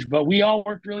really huge, but we all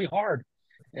worked really hard,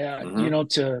 Mm-hmm.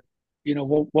 to,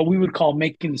 what we would call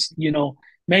making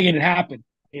it happen.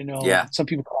 Yeah. Some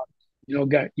people call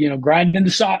it, grinding the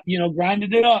shot,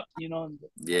 grinding it up, that's what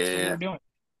we Yeah. were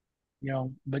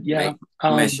doing. But yeah,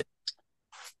 Make mission.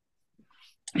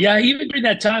 yeah, even during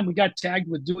that time, we got tagged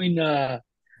with doing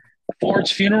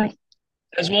Ford's funeral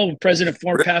as well. When President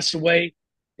Ford Really? passed away.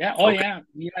 Yeah. Oh Okay.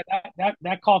 yeah.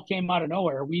 That call came out of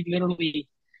nowhere. We literally,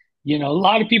 a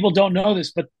lot of people don't know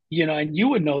this, but and you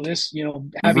would know this.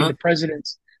 Having Mm-hmm. the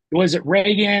presidents, was it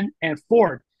Reagan and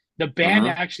Ford? The band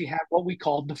Mm-hmm. actually had what we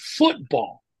called the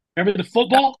football. Remember the Yeah.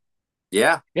 football?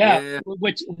 Yeah. Yeah, Yeah.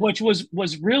 which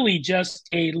was really just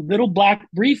a little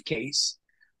black briefcase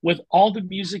with all the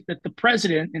music that the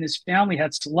president and his family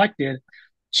had selected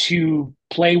to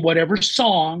play whatever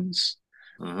songs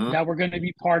Mm-hmm. that were going to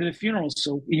be part of the funeral.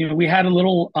 So we had a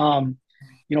little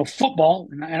football,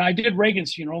 and I did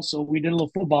Reagan's funeral, so we did a little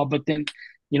football. But then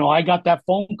I got that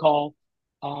phone call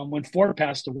when Ford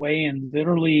passed away, and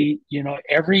literally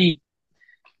every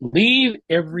leave,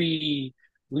 every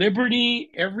liberty,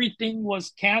 everything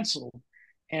was canceled.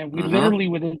 And we Mm-hmm. literally,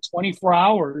 within 24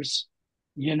 hours,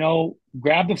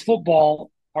 grabbed the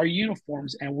football, our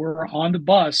uniforms, and we're on the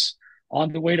bus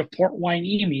on the way to Port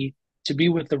Hueneme to be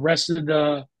with the rest of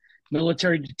the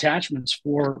military detachments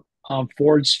for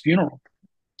Ford's funeral.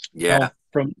 Yeah.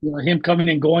 From him coming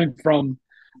and going from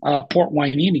Port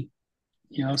Hueneme,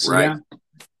 so Right. yeah.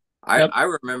 Yep. I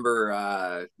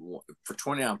remember for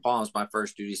 29 Palms, my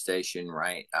first duty station,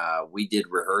 right? We did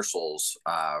rehearsals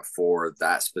for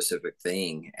that specific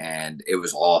thing, and it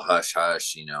was all hush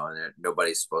hush, and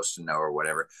nobody's supposed to know or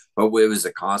whatever. But it was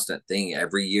a constant thing.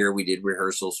 Every year we did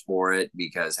rehearsals for it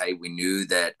because, hey, we knew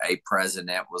that a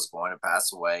president was going to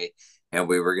pass away and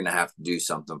we were going to have to do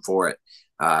something for it.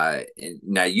 And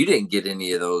now you didn't get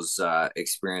any of those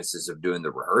experiences of doing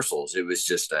the rehearsals. It was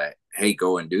just hey,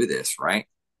 go and do this, right?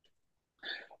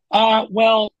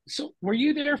 Well, so were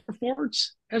you there for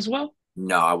Fords as well?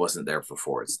 No, I wasn't there for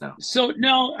Fords. No. So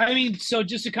no, I mean, so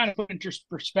just to kind of put into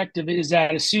perspective is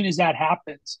that as soon as that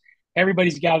happens,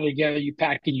 everybody's gathered together, you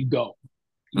pack and you go,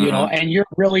 Mm-hmm. and you're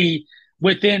really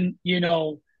within,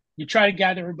 you try to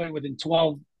gather everybody within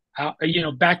 12.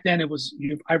 Back then it was,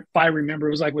 if I remember,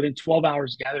 it was like within 12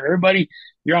 hours, gather everybody.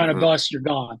 You're on a bus, you're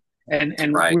gone.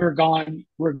 And Right. we were gone.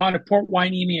 We were gone to Port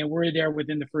Hueneme, and we were there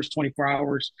within the first 24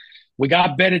 hours. We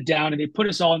got bedded down, and they put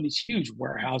us all in these huge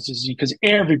warehouses because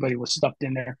everybody was stuffed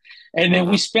in there. And then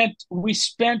we spent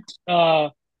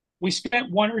 1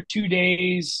 or 2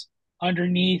 days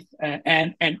underneath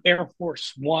an Air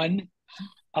Force One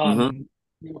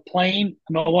plane.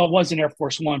 No, well, it wasn't Air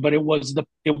Force One, but it was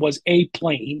a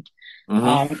plane.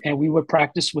 And we would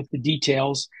practice with the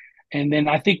details. And then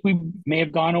I think we may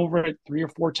have gone over it 3 or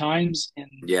 4 times. And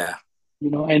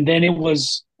and then it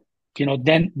was, then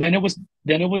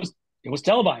it was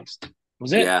televised. It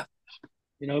was it. Yeah.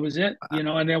 It was it.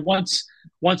 And then once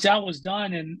that was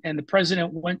done, and the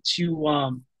president went to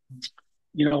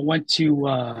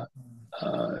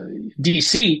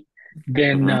DC,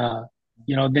 then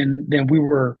then we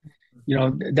were,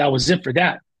 that was it for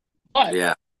that. But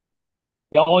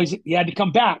he had to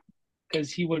come back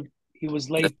because he was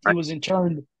late. Right. He was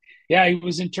interned. Yeah, he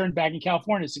was interned back in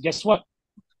California. So guess what?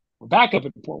 We're back up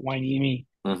at Port Hueneme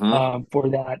for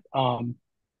that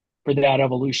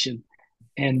evolution.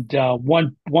 And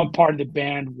one part of the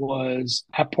band was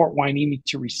at Port Hueneme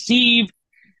to receive,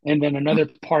 and then another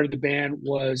part of the band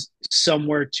was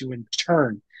somewhere to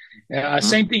intern.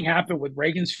 Same thing happened with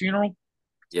Reagan's funeral.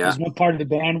 Because one part of the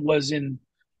band was in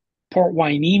Port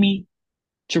Hueneme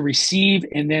to receive,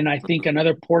 and then I think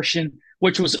another portion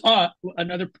was at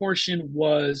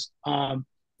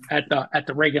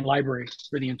the Reagan Library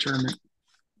for the internment.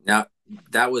 Now,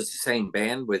 that was the same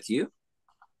band with you?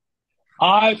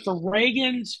 For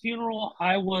Reagan's funeral,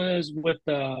 I was with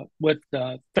the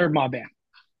Third Mob Band,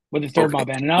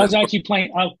 and I was actually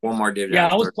playing. One more David. Yeah,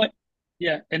 I was playing.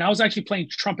 Yeah, and I was actually playing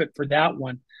trumpet for that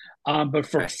one. But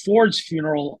for Ford's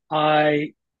funeral,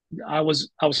 I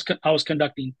was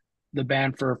conducting the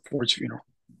band for Ford's funeral.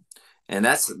 And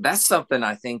that's something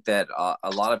I think that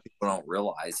a lot of people don't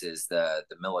realize is the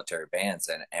military bands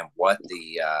and what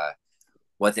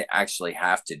they actually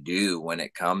have to do when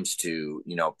it comes to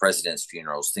presidents'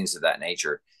 funerals, things of that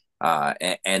nature,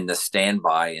 and the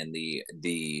standby and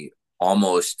the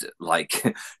almost like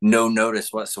no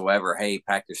notice whatsoever. Hey,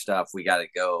 pack your stuff, we got to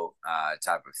go,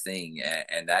 type of thing,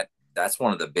 and that's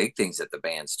one of the big things that the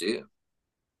bands do.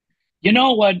 You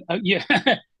know what?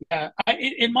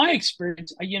 In my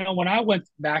experience, when I went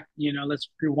back, let's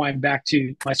rewind back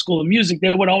to my school of music.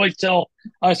 They would always tell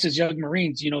us as young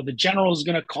Marines, the general is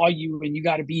going to call you, and you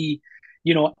got to be,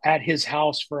 at his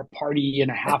house for a party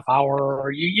in a half hour,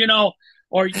 or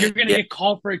or you're going to get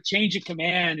called for a change of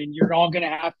command, and you're all going to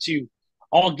have to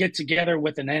all get together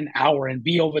within an hour and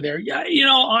be over there. Yeah,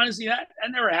 honestly, that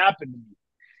never happened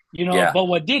to me. But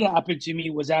what did happen to me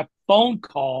was that phone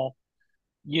call,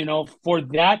 for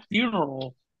that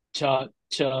funeral to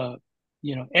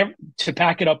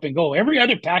pack it up and go. Every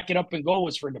other pack it up and go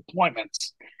was for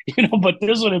deployments, but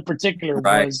this one in particular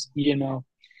was,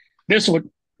 this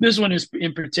one is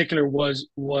in particular was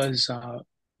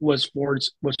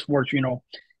Ford's,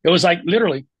 it was like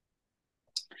literally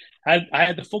I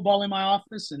had the football in my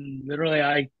office, and literally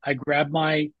I grabbed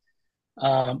my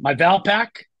Valpak.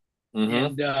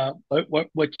 And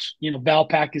which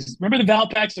Valpak is, remember the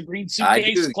Valpak's, the green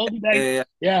suitcase, clothing bag?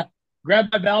 Yeah. Grab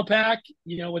my Valpak,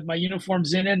 with my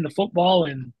uniforms in it and the football,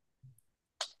 and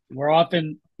we're off.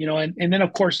 And and then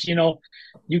of course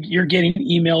you're getting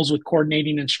emails with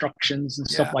coordinating instructions and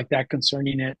stuff like that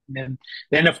concerning it. And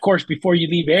then of course before you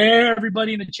leave,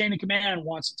 everybody in the chain of command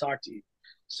wants to talk to you.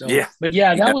 So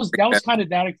that was kind of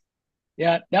that.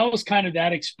 Yeah, that was kind of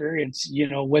that experience.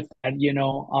 With that.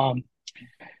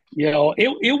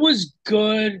 It was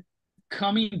good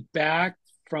coming back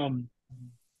from.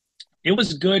 It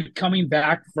was good coming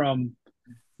back from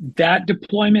that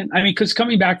deployment. I mean, because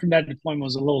coming back from that deployment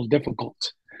was a little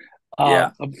difficult.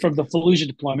 From the Fallujah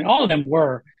deployment, all of them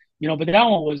were, but that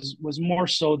one was more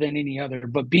so than any other.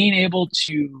 But being able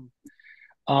to,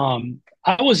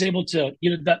 I was able to,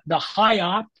 the high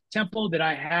op tempo that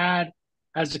I had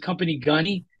as a company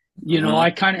gunny, I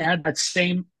kind of had that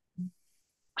same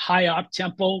high op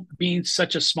tempo, being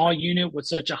such a small unit with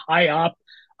such a high op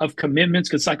of commitments.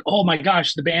 Cause it's like, oh my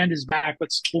gosh, the band is back.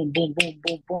 Let's boom, boom, boom,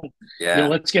 boom, boom.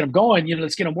 Let's get them going.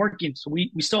 Let's get them working. So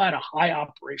we still had a high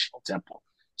operational tempo.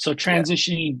 So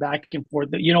transitioning back and forth,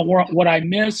 what I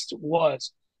missed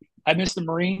was I missed the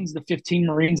Marines, the 15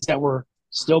 Marines that were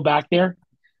still back there.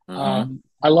 I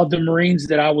love the Marines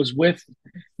that I was with,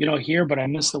 here, but I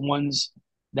missed the ones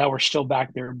that were still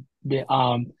back there.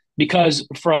 Because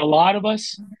for a lot of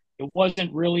us,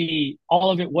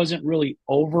 all of it wasn't really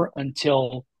over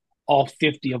until all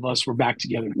 50 of us were back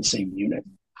together in the same unit.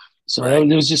 So Right.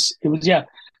 it was yeah.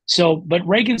 So, but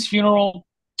Reagan's funeral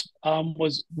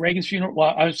was Reagan's funeral.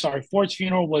 Well, I'm sorry, Ford's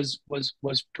funeral was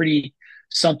pretty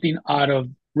something out of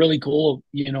really cool.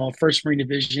 You know, First Marine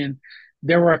Division.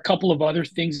 There were a couple of other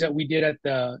things that we did at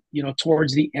the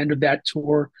towards the end of that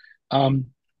tour. Um,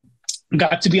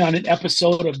 got to be on an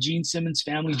episode of Gene Simmons'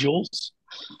 Family Jewels.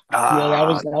 Yeah,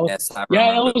 Ah, that was yes, I yeah,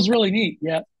 remember. that was really neat.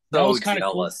 Yeah, that So was kind of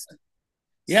cool. jealous.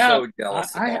 Yeah, So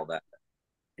jealous of I all that.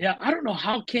 yeah, I don't know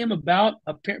how it came about,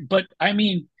 but I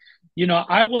mean,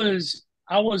 I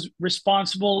was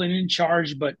responsible and in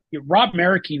charge, but Rob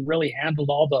Merriking really handled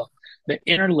all the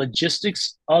inner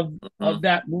logistics Hmm. of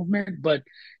that movement. But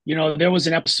there was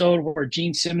an episode where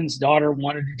Gene Simmons' daughter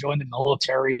wanted to join the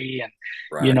military, and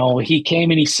Right. he came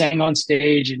and he sang on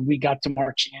stage, and we got to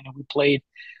march in and we played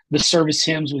the service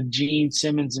hymns with Gene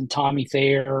Simmons and Tommy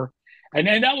Thayer, and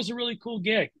that was a really cool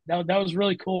gig. That was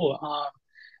really cool.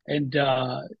 And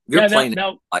You're yeah, playing it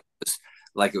that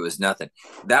like it was nothing.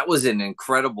 That was an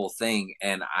incredible thing.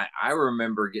 And I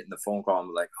remember getting the phone call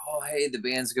and like, oh, hey, the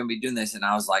band's going to be doing this. And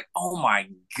I was like, oh my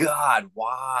God,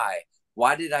 why?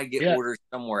 Why did I get yeah orders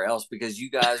somewhere else? Because you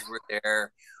guys were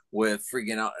there with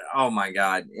freaking, oh my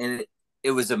God. And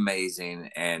it was amazing.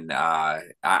 And I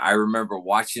remember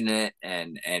watching it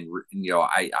and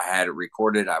I had it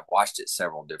recorded. I've watched it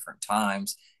several different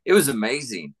times. It was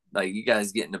amazing. Like you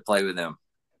guys getting to play with them.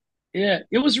 yeah,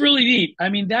 it was really neat. I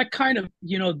mean, that kind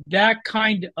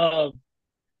of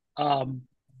um,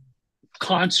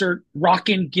 concert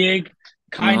rocking gig,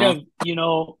 kind Hmm. of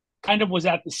kind of was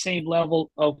at the same level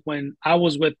of when I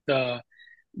was with the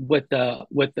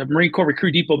Marine Corps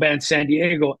Recruit Depot Band San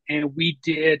Diego, and we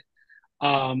did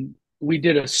a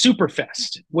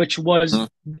Superfest, which was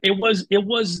it was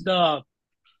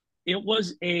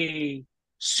a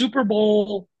Super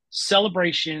Bowl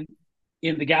celebration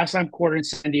in the Gaslamp Quarter in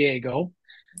San Diego.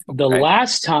 The Okay.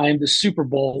 last time the Super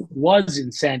Bowl was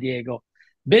in San Diego,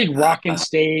 big rocking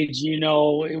stage.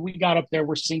 We got up there,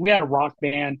 we're singing. We had a rock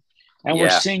band, and we're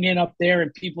Yeah. singing up there,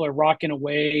 and people are rocking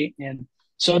away. And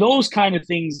so those kind of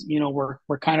things, we're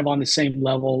kind of on the same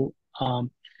level. And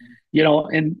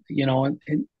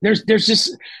there's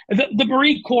just the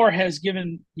Marine Corps has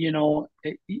given,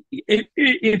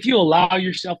 if you allow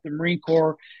yourself, the Marine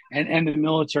Corps and the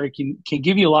military can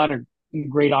give you a lot of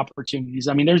great opportunities.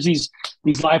 I mean, there's these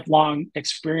lifelong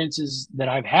experiences that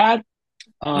I've had.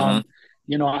 Hmm. Um,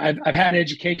 I've had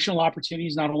educational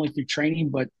opportunities not only through training,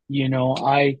 but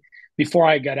I before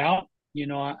I got out,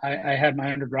 I had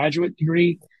my undergraduate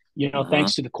degree, Hmm.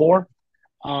 thanks to the Corps,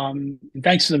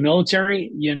 thanks to the military,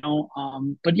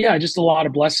 but yeah, just a lot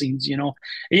of blessings, not,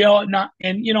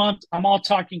 and, I'm all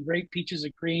talking great peaches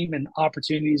and cream and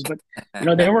opportunities, but,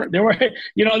 there were, there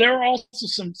were also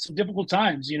some difficult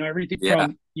times, everything Yeah.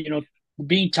 from,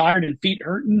 being tired and feet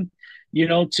hurting,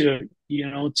 to,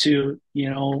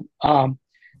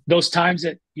 those times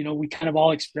that, we kind of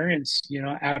all experience,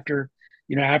 after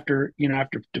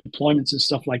deployments and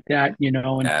stuff like that,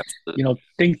 and, Absolutely.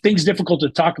 things difficult to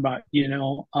talk about,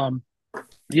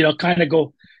 kind of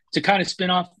go to kind of spin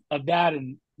off of that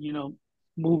and,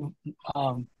 move.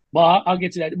 Well, I'll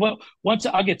get to that. Well, once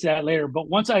I'll get to that later, but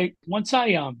once I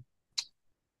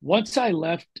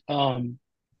left,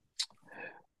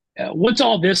 once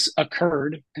all this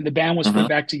occurred and the band was put Hmm.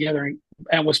 back together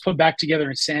and was put back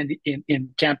together in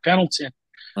Camp Pendleton,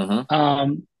 Hmm.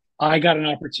 I got an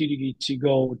opportunity to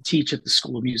go teach at the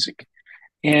School of Music.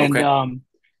 And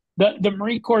Okay. the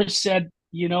Marine Corps said,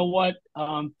 you know what,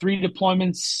 3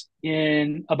 deployments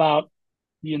in about,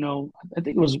 I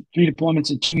think it was 3 deployments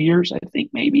in 2 years, I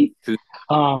think maybe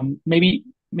 3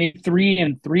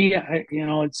 and 3.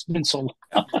 It's been so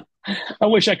long. I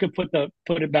wish I could put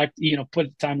it back, put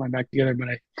the timeline back together, but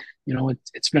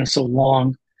it's been so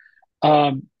long.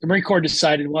 The Marine Corps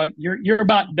decided, well, you're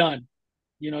about done.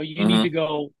 You need Hmm. to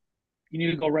go. You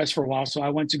need to go rest for a while. So I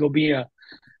went to go be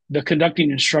the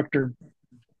conducting instructor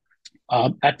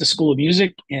at the School of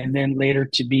Music, and then later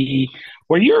to be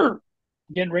where you're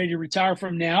getting ready to retire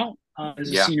from now, as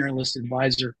a Yeah. senior enlisted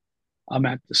advisor. I'm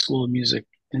at the School of Music,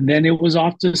 and then it was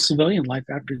off to civilian life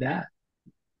after that.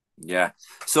 Yeah.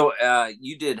 So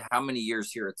you did how many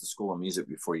years here at the School of Music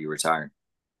before you retired?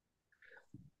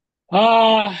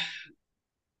 Uh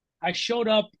I showed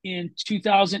up in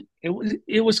 2000. It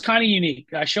was kind of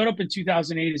unique. I showed up in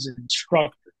 2008 as an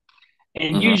instructor,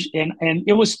 and Hmm. usually and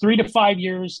it was 3 to 5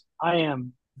 years. I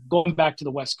am going back to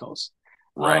the West Coast,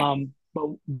 Right.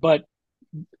 but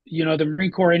the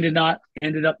Marine Corps ended up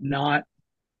not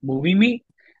moving me,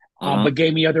 Hmm. but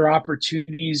gave me other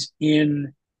opportunities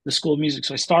in the School of Music.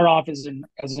 So I started off as an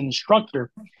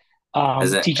instructor,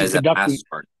 As teaching a conducting. master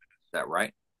sergeant. Is that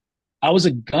right? I was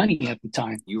a gunny at the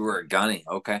time. You were a gunny.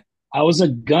 Okay. I was a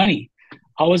gunny.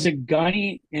 I was a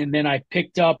gunny, and then I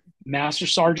picked up master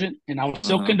sergeant, and I was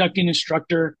still Mm-hmm. conducting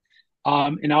instructor,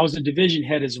 and I was a division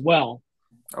head as well.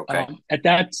 Okay. At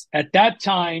that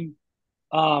time,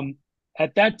 um,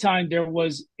 there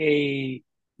was a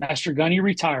master gunny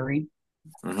retiring.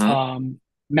 Mm-hmm.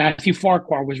 Matthew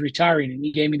Farquhar was retiring, and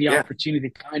he gave me the Yeah. opportunity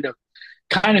to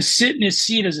kind of sit in his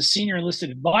seat as a senior enlisted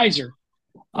advisor.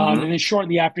 Mm-hmm. And then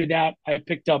shortly after that, I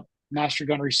picked up master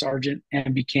gunnery sergeant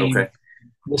and became Okay.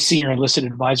 the senior enlisted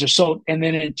advisor. So, and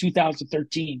then in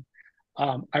 2013,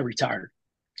 I retired.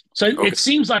 So Okay. it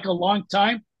seems like a long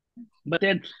time, but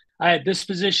then I had this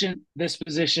position,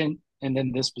 and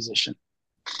then this position.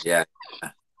 Yeah.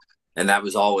 And that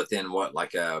was all within what,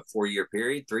 like a 4-year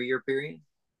period, 3-year period?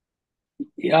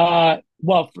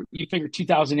 Well, you figure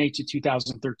 2008 to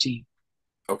 2013.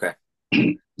 Okay.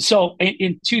 So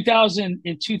in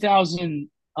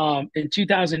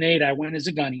 2008, I went as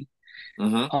a gunny.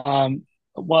 Mm-hmm.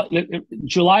 Well,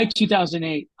 July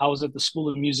 2008, I was at the School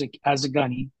of Music as a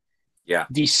gunny. Yeah.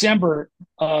 December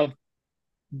of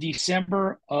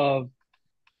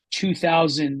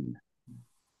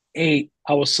 2008,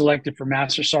 I was selected for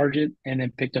master sergeant and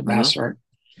then picked up master sergeant.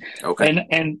 Okay.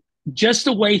 And just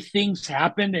the way things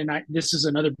happened, and this is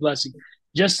another blessing.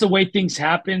 Just the way things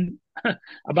happened,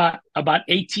 about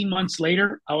 18 months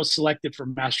later, I was selected for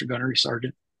master gunnery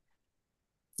sergeant.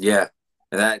 Yeah.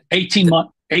 That 18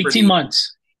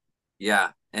 months.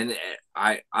 Yeah. And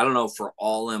I don't know for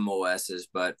all MOSs,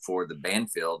 but for the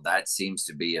band field, that seems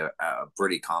to be a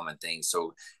pretty common thing.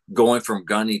 So going from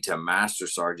gunny to master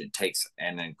sergeant takes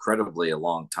an incredibly a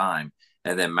long time.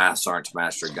 And then master sergeant to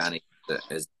master gunny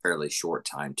is a fairly short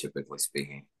time, typically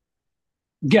speaking.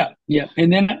 Yeah.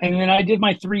 And then I did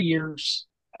my 3 years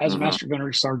as a Mm-hmm. master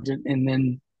gunnery sergeant, and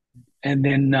then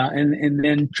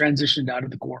transitioned out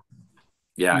of the Corps.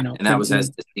 Yeah. You know, and that was as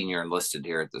the senior enlisted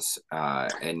here at this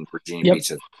in Virginia Yep.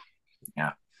 Beach.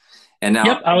 Yeah. And now,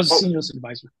 Yep, I was a senior enlisted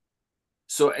advisor.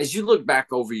 So as you look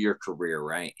back over your career,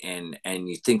 right, and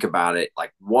you think about it,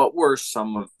 like what were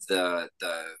some of the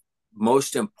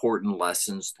most important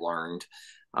lessons learned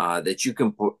that you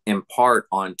can impart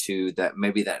onto that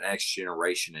maybe that next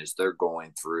generation as they're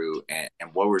going through, and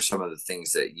what were some of the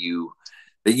things that you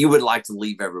would like to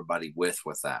leave everybody with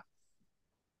that?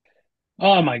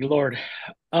 Oh my Lord.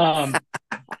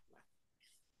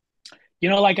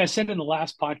 Like I said in the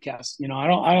last podcast,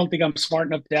 I don't think I'm smart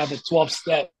enough to have a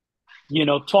 12-step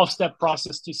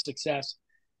process to success.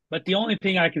 But the only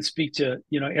thing I can speak to,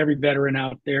 every veteran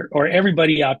out there or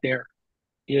everybody out there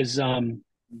is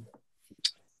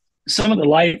some of the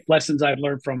life lessons I've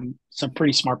learned from some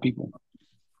pretty smart people.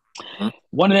 Mm-hmm.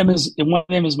 One of them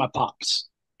is my pops.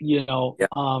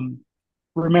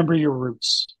 Remember your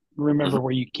roots. Remember Mm-hmm.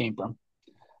 where you came from,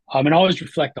 and always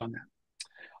reflect on that.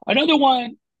 Another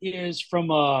one is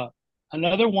from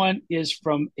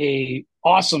a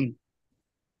awesome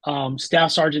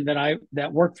staff sergeant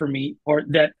that worked for me, or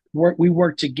we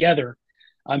worked together.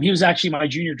 He was actually my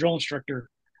junior drill instructor,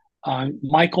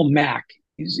 Michael Mack.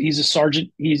 He's a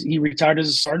sergeant. He retired as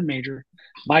a sergeant major.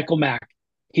 Michael Mack.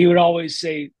 He would always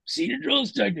say, "Senior drill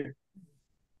instructor,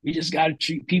 you just got to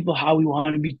treat people how we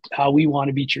want to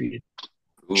be treated.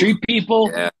 Ooh, treat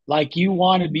people like you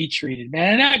want to be treated,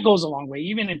 man." And that goes a long way,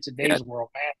 even in today's world,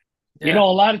 man. Yeah. A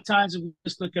lot of times we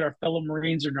just look at our fellow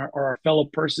Marines or our fellow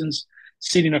persons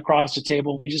sitting across the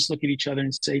table. We just look at each other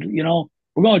and say, I'm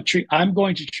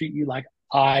going to treat you like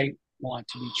I want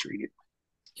to be treated.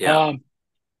 Yeah.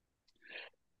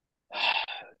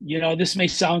 This may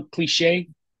sound cliche,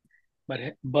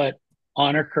 but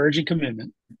honor, courage, and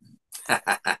commitment.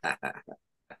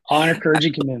 Honor, courage,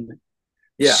 and commitment.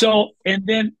 Yeah. So, and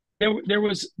then there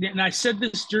was, and I said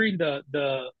this during the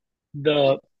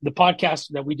podcast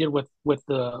that we did with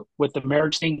the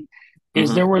marriage thing, is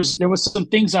mm-hmm. there was some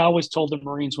things I always told the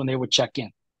Marines when they would check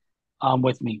in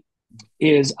with me,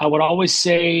 is I would always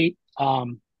say,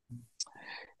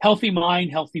 healthy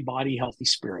mind, healthy body, healthy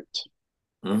spirit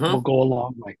will go a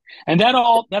long way. And that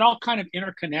all kind of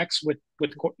interconnects with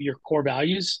your core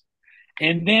values.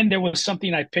 And then there was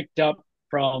something I picked up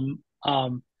from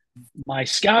my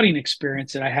scouting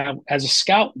experience that I had as a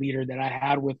scout leader that I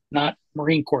had with not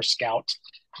Marine Corps Scout,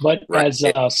 but as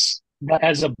a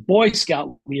Boy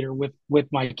Scout leader with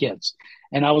my kids.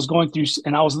 And I was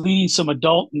leading some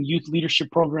adult and youth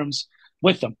leadership programs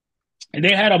with them. And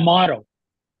they had a motto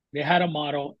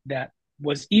that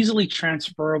was easily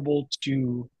transferable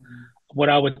to what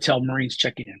I would tell Marines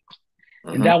checking in.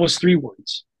 And that was 3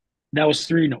 words. That was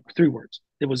three words.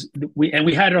 It was,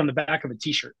 we had it on the back of a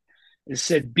t-shirt. It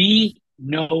said, be,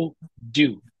 know,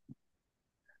 do.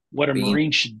 What a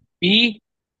Marine should be,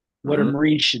 what a Mhm.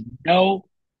 Marine should know,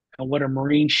 and what a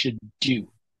Marine should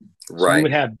do. So you Right.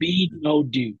 would have be, no,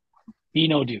 do, be,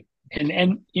 no, do,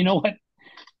 and you know what?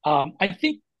 I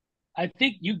think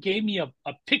you gave me a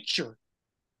picture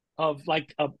of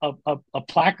like a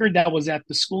placard that was at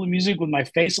the School of Music with my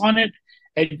face on it,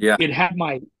 and Yeah. it had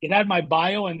my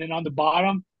bio, and then on the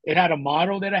bottom it had a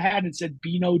motto that I had and said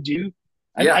 "Be no do."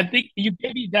 I, Yeah. I think you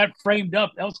gave me that framed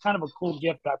up. That was kind of a cool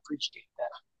gift. I appreciate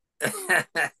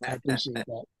that. I appreciate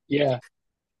that. Yeah,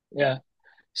 yeah.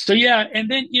 So yeah, and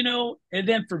then and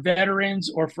then for veterans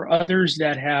or for others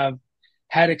that have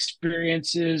had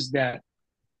experiences that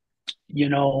you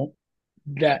know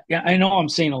that yeah, I know I'm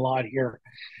saying a lot here,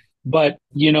 but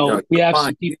No, we you're have fine.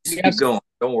 some You people. We just have keep going.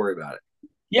 Don't worry about it.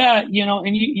 yeah, and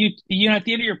at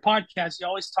the end of your podcast, you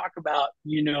always talk about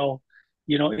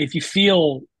if you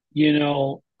feel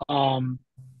um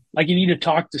like you need to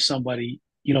talk to somebody,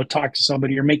 talk to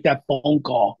somebody or make that phone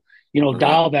call, Mhm.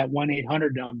 dial that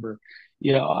 1-800 number.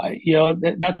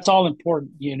 That's all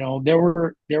important. There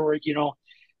were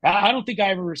I don't think I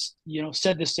ever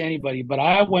said this to anybody, but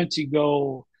I went to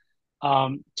go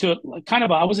to kind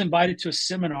of I was invited to a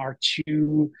seminar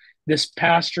to this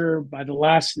pastor by the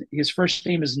last his first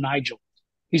name is Nigel.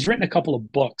 He's written a couple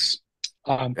of books,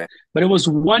 Okay. but it was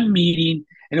one meeting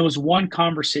and it was one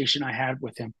conversation I had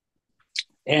with him,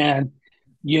 and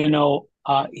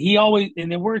he always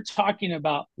and then we're talking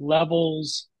about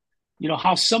levels,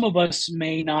 how some of us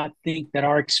may not think that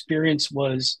our experience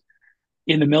was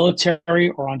in the military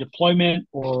or on deployment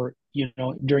or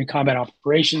during combat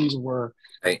operations where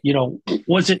Hey.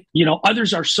 was it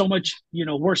others are so much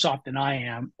worse off than I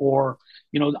am, or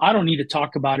I don't need to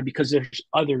talk about it because there's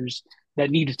others that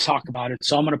need to talk about it,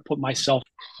 so I'm going to put myself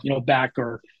back,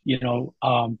 or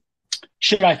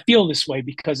should I feel this way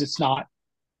because it's not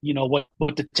what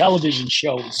the television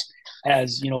shows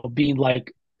as being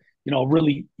like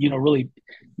really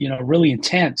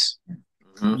intense,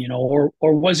 Mhm.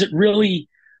 or was it really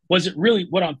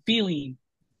what I'm feeling?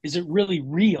 Is it really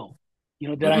real?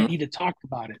 That I Mhm. need to talk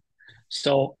about it.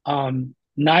 So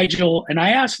Nigel, and I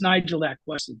asked Nigel that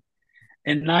question,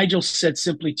 and Nigel said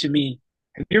simply to me,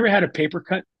 "Have you ever had a paper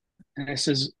cut?" And I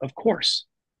says, "Of course."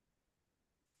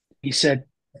 He said,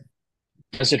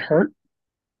 "Does it hurt?"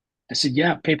 I said,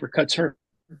 "Yeah, paper cuts hurt."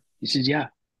 He says, "Yeah."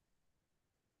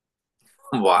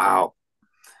 Wow.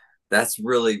 That's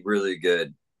really, really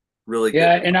good. Really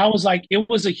Yeah, good. and I was like, it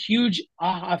was a huge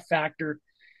aha factor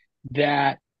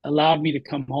that allowed me to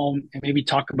come home and maybe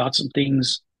talk about some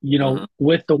things, Mhm.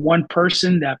 with the one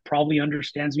person that probably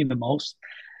understands me the most,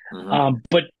 Mhm.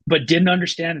 but didn't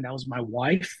understand, and that was my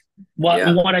wife.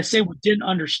 Yeah. What I say, what didn't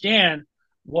understand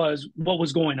was what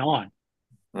was going on.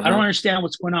 I don't Mhm. understand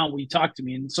what's going on when you talk to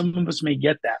me, and some of us may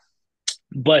get that,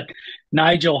 but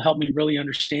Nigel helped me really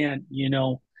understand.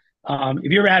 Have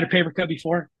you ever had a paper cut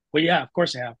before? Well, yeah, of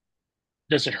course I have.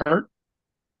 Does it hurt?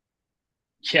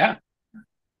 Yeah.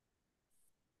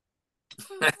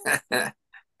 Yeah.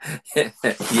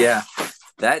 Yeah,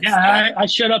 That I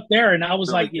shut up there and I was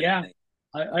really like, good yeah, thing.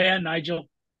 yeah, Nigel,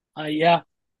 yeah,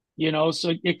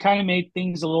 so it kind of made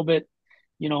things a little bit,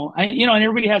 and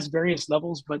everybody has various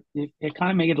levels, but it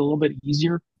kind of made it a little bit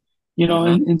easier,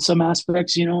 Mhm. in some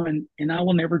aspects, and I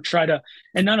will never try to,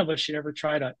 and none of us should ever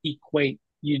try to equate,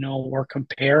 or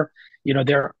compare,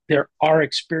 there are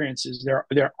experiences,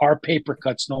 there are paper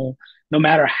cuts, no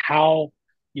matter how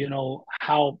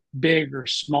big or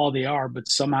small they are, but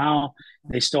somehow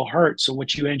they still hurt. So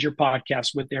what you end your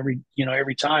podcast with every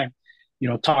time,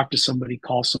 talk to somebody,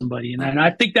 call somebody. And I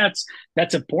think that's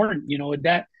important,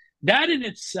 that in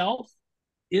itself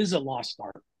is a lost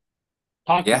art,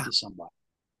 talking Yeah. to somebody,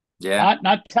 Yeah.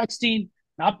 not texting,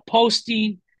 not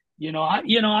posting.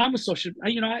 I'm a social.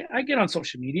 I get on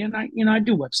social media and I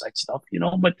do website stuff.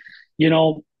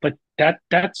 But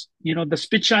that's the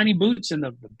spit shiny boots and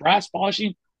the brass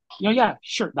polishing. Yeah,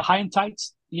 sure. The high and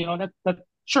tights. That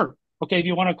sure. Okay, if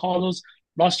you want to call those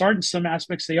lost art, in some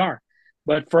aspects they are.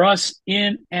 But for us,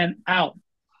 in and out,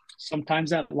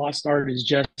 sometimes that lost art is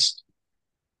just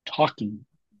talking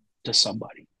to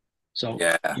somebody. So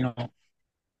Yeah.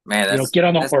 Man, that's get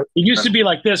on the that's horn. It used to incredible. be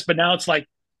like this, but now it's like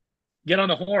get on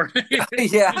the horn.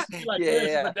 It Yeah. used to be like Yeah. this,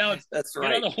 Yeah. but now it's That's get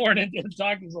on right. the horn and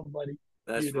talk to somebody.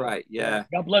 That's right. Yeah.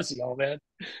 God bless you all, man.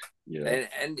 You know.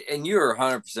 And you're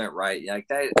 100% right. Like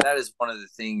that is one of the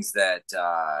things that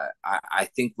I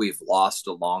think we've lost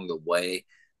along the way.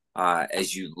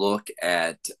 As you look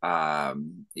at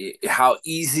how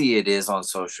easy it is on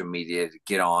social media to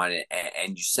get on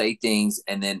and you say things,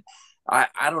 and then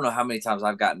I don't know how many times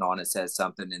I've gotten on and said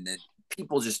something, and then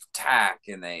people just attack,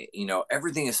 and they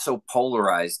everything is so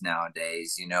polarized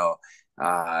nowadays.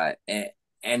 And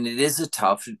and it is a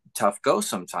tough go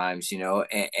sometimes,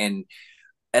 and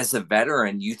as a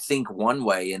veteran, you think one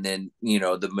way, and then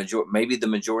maybe the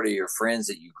majority of your friends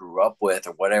that you grew up with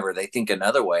or whatever, they think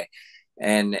another way,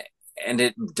 and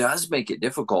it does make it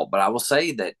difficult. But I will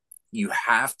say that you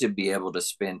have to be able to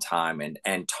spend time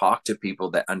and talk to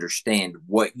people that understand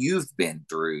what you've been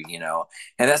through, and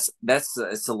that's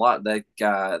it's a lot like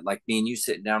me and you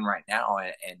sitting down right now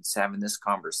and having this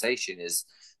conversation is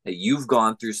that you've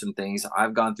gone through some things,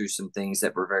 I've gone through some things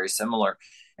that were very similar,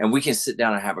 and we can sit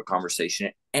down and have a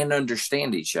conversation and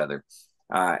understand each other.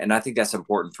 And I think that's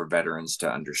important for veterans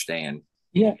to understand.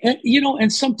 Yeah,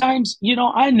 and sometimes, we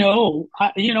all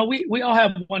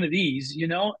have one of these,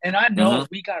 and I know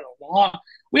Mm-hmm.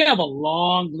 we have a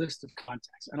long list of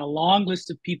contacts and a long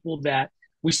list of people that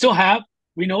we still have.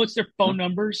 We know it's their phone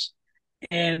numbers,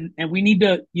 and we need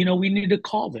to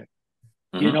call them,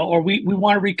 Mm-hmm. or we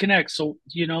want to reconnect. So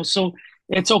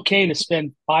it's okay to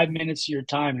spend 5 minutes of your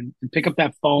time and pick up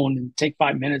that phone and take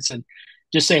 5 minutes and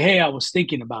just say, hey, I was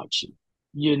thinking about you,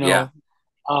 you Yeah.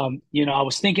 know, I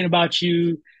was thinking about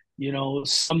you,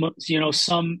 some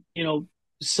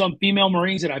female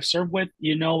Marines that I've served with,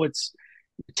 it's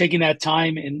taking that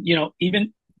time and,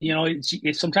 even,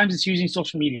 sometimes it's using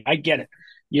social media. I get it.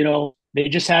 They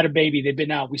just had a baby. They've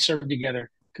been out. We served together.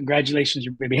 Congratulations,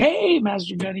 your baby. Hey,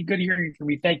 Master Gunny, good hearing from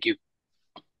you. Thank you.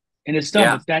 And it's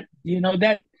done. Yeah.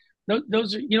 But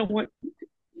those are, what,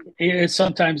 it's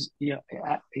sometimes,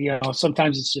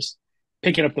 sometimes it's just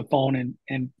picking up the phone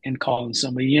and calling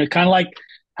somebody, kind of like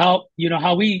how,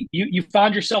 you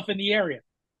found yourself in the area.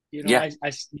 Yeah.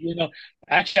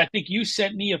 Actually, I think you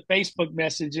sent me a Facebook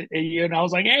message and I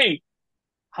was like, hey,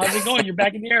 how's it going? You're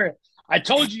back in the area. I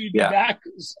told you you'd be Yeah. back.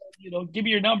 So, give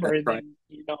me your number. That's And right.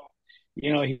 then,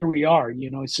 here we are,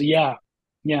 so yeah,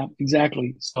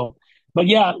 exactly. So, but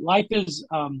yeah,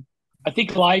 I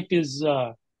think life is,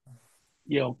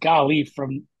 golly,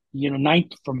 from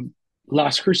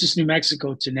Las Cruces, New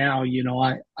Mexico to now,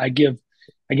 I give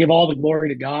all the glory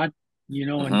to God,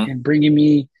 Mm-hmm. and bringing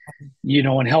me,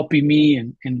 and helping me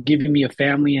and giving me a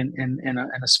family and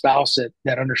a spouse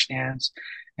that understands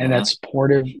and Mm-hmm. that's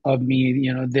supportive of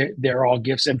me. They're all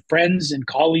gifts, and friends and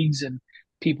colleagues and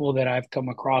people that I've come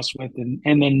across with.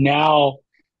 And then now,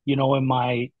 in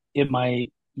my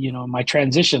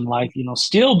transition life,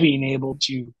 still being able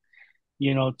to,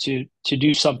 to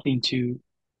do something to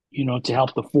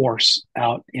help the force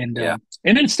out Yeah.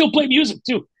 and then still play music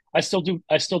too. I still do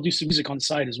some music on the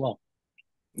side as well.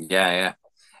 Yeah. Yeah.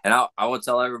 And I will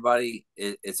tell everybody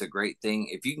it's a great thing.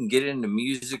 If you can get into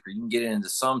music or you can get into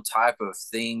some type of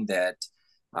thing that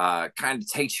kind of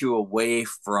takes you away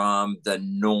from the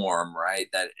norm, right?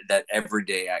 That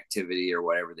everyday activity or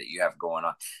whatever that you have going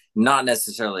on. Not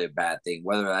necessarily a bad thing,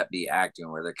 whether that be acting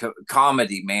or the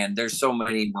comedy, man. There's so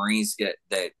many Marines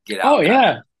that get Oh out that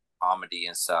yeah. comedy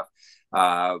and stuff.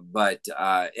 But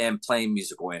and playing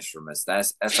musical instruments,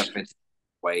 that's a fantastic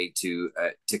way to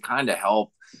kind of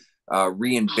help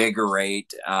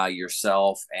reinvigorate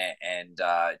yourself and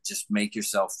just make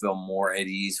yourself feel more at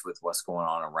ease with what's going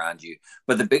on around you.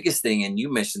 But the biggest thing, and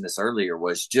you mentioned this earlier,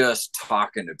 was just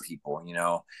talking to people,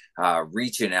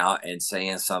 reaching out and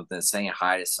saying something, saying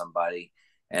hi to somebody.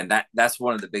 And that's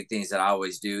one of the big things that I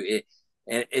always do.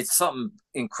 It's something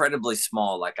incredibly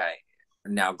small. Like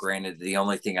now, granted, the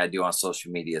only thing I do on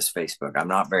social media is Facebook. I'm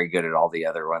not very good at all the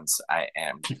other ones. I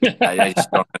just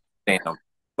don't understand them.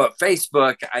 But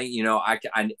Facebook,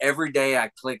 I every day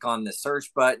I click on the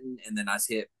search button and then I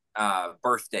hit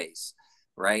birthdays,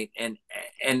 right? And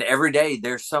every day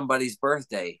there's somebody's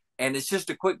birthday, and it's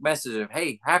just a quick message of,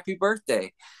 hey, happy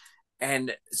birthday.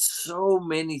 And so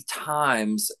many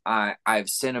times I've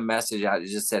sent a message out that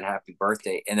just said happy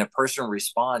birthday, and a person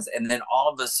responds, and then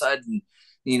all of a sudden,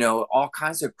 all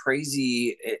kinds of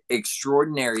crazy,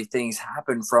 extraordinary things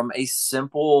happen from a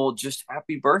simple, just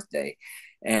happy birthday.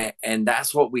 And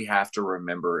that's what we have to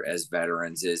remember as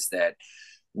veterans, is that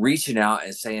reaching out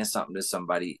and saying something to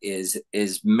somebody is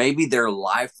maybe their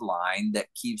lifeline that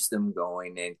keeps them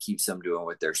going and keeps them doing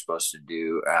what they're supposed to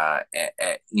do,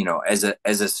 as a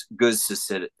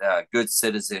good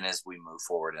citizen as we move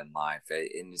forward in life.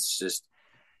 And it's just,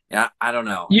 yeah, I don't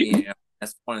know, you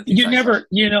that's one of the things you I try. never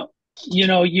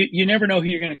you never know who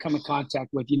you're going to come in contact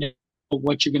with. You never know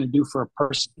what you're going to do for a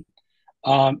person,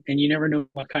 and you never know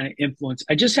what kind of influence.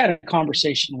 I just had a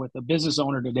conversation with a business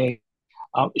owner today.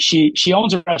 She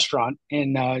owns a restaurant,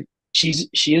 and she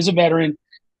is a veteran.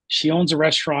 She owns a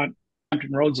restaurant in the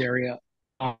Hampton Roads area,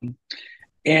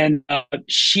 and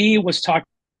she was talking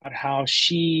about how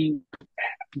she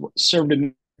served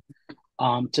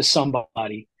to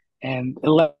somebody and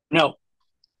let them know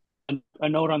a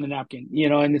note on the napkin, you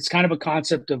know, and it's kind of a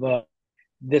concept of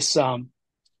this of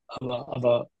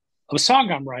a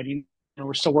song I'm writing, and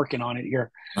we're still working on it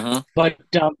here. Uh-huh. But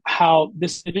how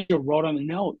this individual wrote on the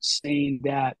note saying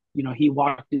that, you know, he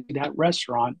walked into that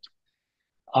restaurant.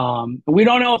 But we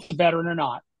don't know if it's a veteran or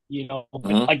not, you know.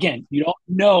 Uh-huh. But again, you don't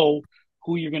know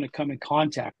who you're going to come in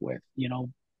contact with, you know.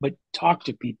 But talk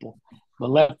to people. But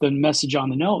left the message on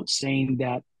the note saying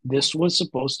that this was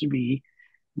supposed to be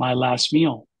my last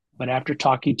meal. But after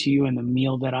talking to you and the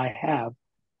meal that I have,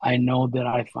 I know that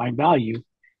I find value,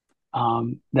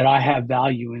 that I have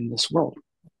value in this world.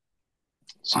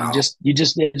 So Wow. just, you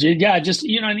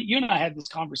know, you and I had this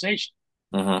conversation,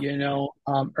 Uh-huh. you know,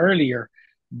 earlier,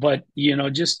 but, you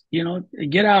know, just, you know,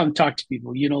 get out and talk to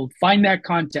people, you know, find that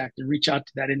contact and reach out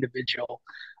to that individual,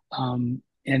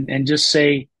 and just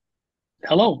say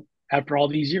hello after all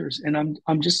these years. And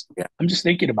I'm just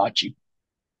thinking about you.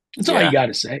 That's all you got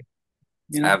to say,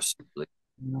 you know. Absolutely.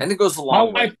 You know? And it goes a My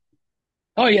long way. wife,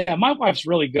 oh yeah, my wife's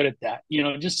really good at that. You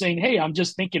know, just saying, "Hey, I'm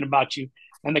just thinking about you,"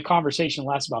 and the conversation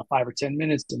lasts about 5 or 10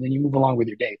 minutes, and then you move along with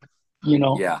your day. You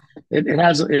know, Yeah. it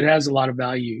has a lot of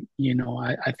value. You know,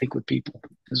 I think with people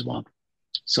as well.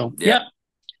 So yeah.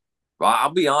 Well, I'll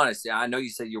be honest. I know you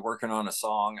said you're working on a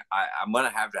song. I'm going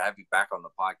to have you back on the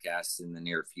podcast in the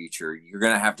near future. You're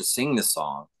going to have to sing the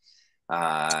song.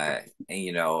 And,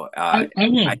 you know, I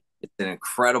will. it's an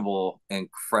incredible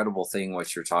thing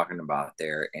what you're talking about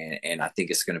there. And I think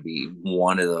it's going to be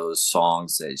one of those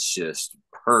songs that's just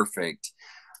perfect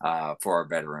for our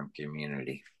veteran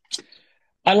community.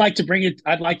 I'd like to bring it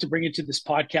to this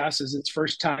podcast as its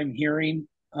first time hearing,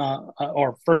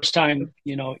 or first time,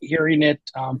 you know, hearing it.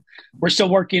 I'm still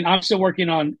working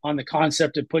on the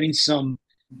concept of putting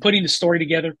the story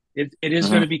together. It is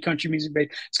going to be country music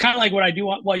based. It's kind of like what I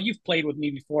do. Well, you've played with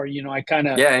me before, you know, I kind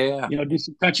of, you know, do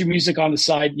some country music on the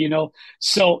side, you know.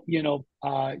 So, you know,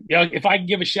 if I can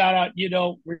give a shout out, you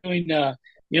know, we're doing,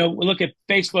 you know, we look at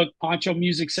Facebook, Poncho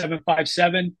Music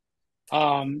 757.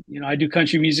 You know, I do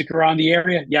country music around the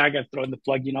area. Yeah, I got to throw in the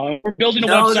plug. You know, we're building a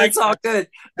website. That's all good.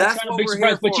 That's kind of what big we're surprise.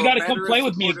 here But for. you got to come play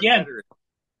with me again.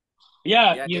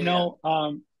 Yeah, you know,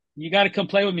 you got to come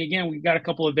play with me again. We've got a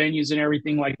couple of venues and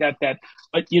everything like that.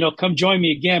 But you know, come join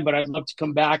me again. But I'd love to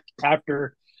come back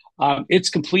after it's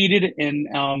completed,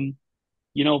 and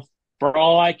you know, for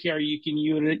all I care, you can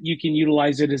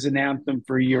utilize it as an anthem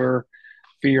for your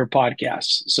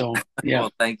podcast. So yeah.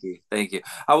 Well, thank you.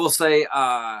 I will say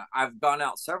I've gone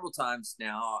out several times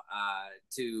now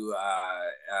to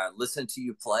listen to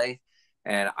you play,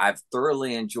 and I've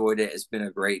thoroughly enjoyed it. It's been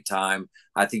a great time.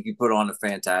 I think you put on a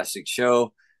fantastic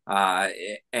show.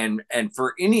 And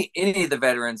for any of the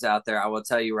veterans out there, I will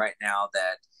tell you right now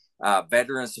that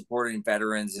veterans supporting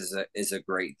veterans is a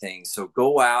great thing. So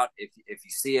go out if you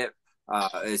see it.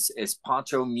 It's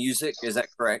Poncho Music. Is that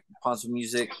correct? Poncho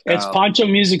Music. It's Poncho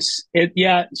Music.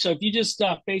 Yeah. So if you just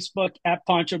Facebook at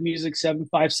Poncho Music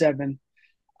 757,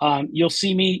 you'll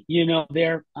see me. You know,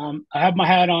 there. I have my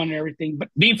hat on and everything. But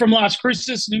being from Las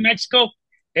Cruces, New Mexico,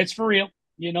 it's for real.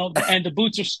 You know, and the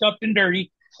boots are stuffed and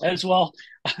dirty as well.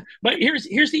 But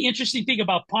here's the interesting thing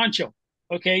about Poncho.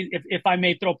 Okay, if I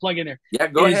may throw a plug in there. Yeah,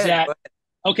 go ahead.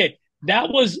 Okay, that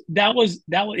was.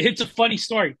 It's a funny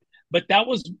story. But that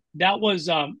was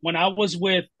when I was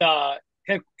with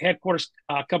headquarters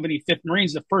company 5th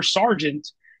Marines. The first sergeant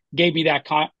gave me that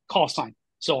call sign.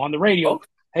 So on the radio,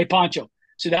 hey Poncho.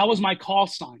 So that was my call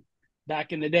sign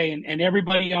back in the day, and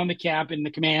everybody on the camp and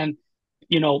the command,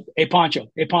 you know, hey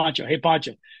Poncho, hey Poncho, hey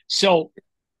Poncho. So,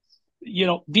 you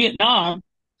know, Vietnam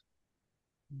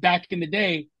back in the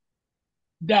day,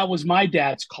 that was my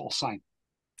dad's call sign.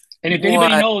 And if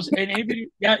anybody knows,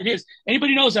 yeah, it is.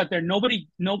 Anybody knows out there, you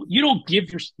don't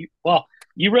give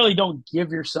you really don't give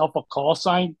yourself a call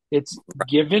sign. It's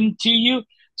given to you.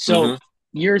 So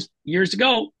years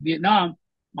ago, Vietnam,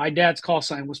 my dad's call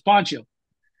sign was Poncho.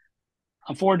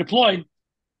 I'm forward deployed.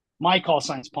 My call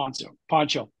sign is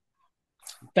Poncho.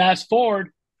 Fast forward,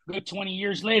 good 20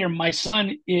 years later, my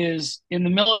son is in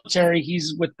the military.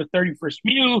 He's with the 31st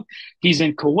MEU. He's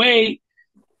in Kuwait.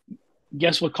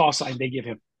 Guess what call sign they give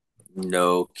him?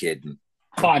 No kidding.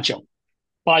 Poncho.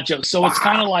 So it's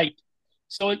kind of like,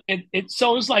 so it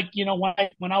was like, you know,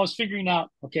 when I was figuring out,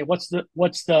 okay, what's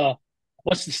the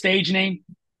stage name?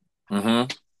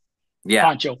 Yeah.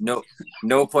 Poncho.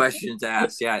 No questions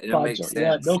asked. Yeah, it makes sense.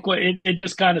 Yeah, it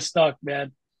just kind of stuck,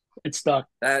 man. It stuck.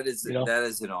 That is you know? That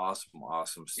is an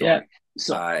awesome story. Yeah.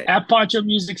 So at Poncho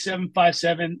Music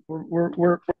 757,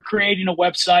 we're creating a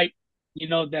website, you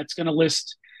know, that's going to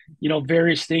list, you know,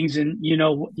 various things. And,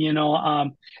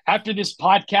 after this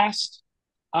podcast,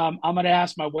 I'm going to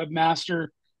ask my webmaster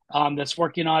that's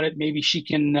working on it. Maybe she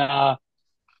can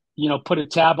put a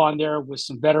tab on there with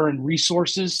some veteran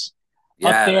resources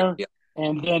up Yeah, there,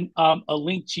 and then a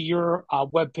link to your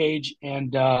webpage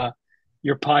and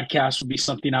your podcast would be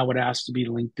something I would ask to be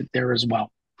linked there as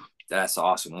well. that's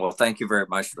awesome. Well, thank you very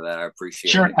much for that. I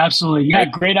appreciate Sure, it. absolutely. You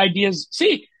got great ideas.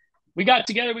 See, we got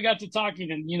together, we got to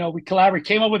talking, and we collaborated,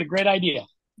 came up with a great idea.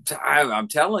 I'm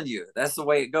telling you, that's the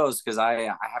way it goes, because I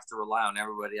have to rely on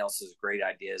everybody else's great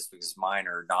ideas because mine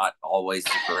are not always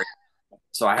great.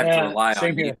 So I have to rely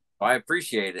on you. I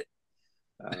appreciate it.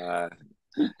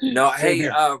 No, hey,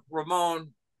 Ramon,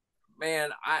 man,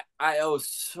 I owe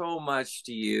so much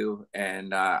to you,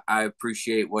 and I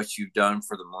appreciate what you've done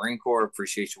for the Marine Corps.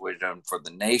 Appreciate what you've done for the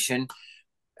nation,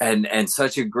 and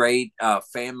such a great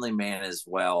family man as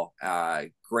well.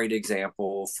 Great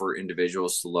example for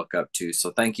individuals to look up to.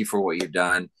 So thank you for what you've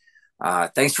done.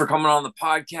 Thanks for coming on the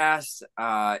podcast.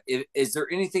 Is there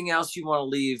anything else you want to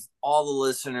leave all the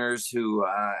listeners who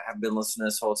have been listening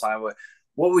this whole time with?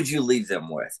 What would you leave them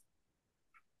with?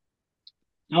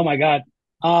 Oh my God.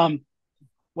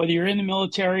 Whether you're in the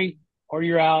military or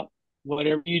you're out,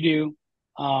 whatever you do,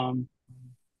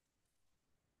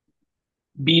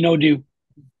 be no do.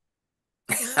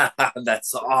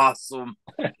 That's awesome.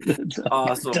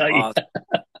 Awesome.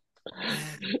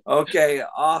 Okay,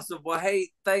 awesome. Well,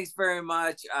 hey, thanks very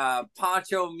much.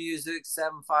 Poncho Music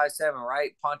 757,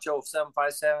 right? Poncho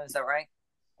 757, is that right?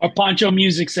 Or Poncho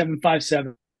Music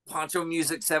 757. Poncho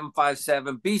Music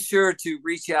 757. Be sure to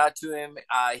reach out to him.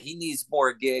 He needs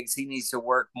more gigs. He needs to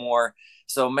work more.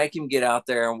 So make him get out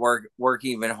there and work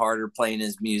even harder playing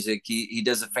his music. He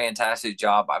does a fantastic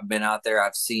job. I've been out there.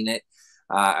 I've seen it.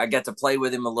 I got to play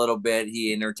with him a little bit.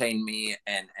 He entertained me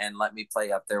and let me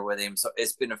play up there with him. So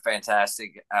it's been a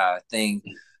fantastic thing.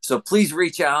 So please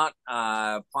reach out.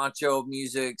 Poncho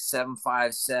Music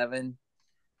 757.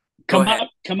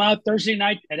 Come out Thursday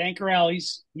night at Anchor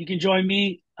Alleys. You can join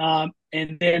me. And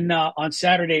then on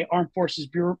Saturday, Armed Forces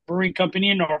Brewing Company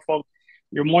in Norfolk.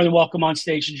 You're more than welcome on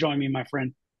stage to join me, my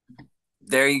friend.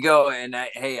 There you go. And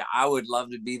hey, I would love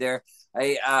to be there.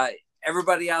 Hey,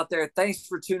 everybody out there, thanks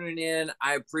for tuning in.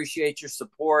 I appreciate your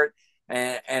support.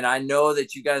 And I know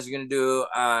that you guys are going to do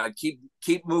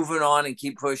keep moving on and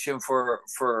keep pushing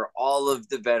for all of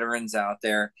the veterans out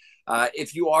there.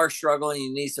 If you are struggling,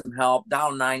 you need some help,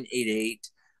 dial 988.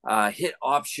 Hit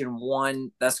option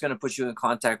 1. That's going to put you in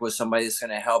contact with somebody that's going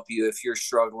to help you if you're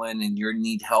struggling and you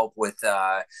need help with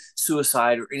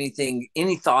suicide or anything,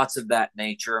 any thoughts of that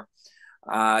nature.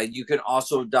 You can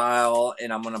also dial,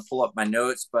 and I'm going to pull up my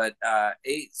notes, but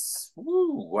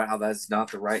wow, that's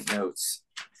not the right notes.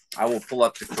 I will pull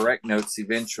up the correct notes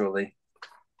eventually.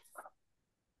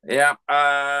 Yeah.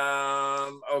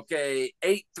 Okay.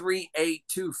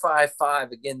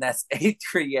 838-255. Again, that's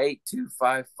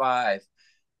 838-255.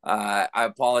 I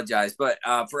apologize, but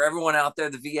for everyone out there,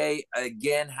 the VA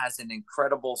again has an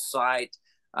incredible site.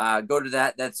 Go to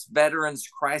that. That's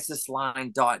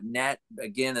veteranscrisisline.net.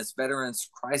 Again, that's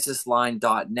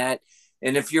veteranscrisisline.net.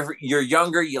 And if you're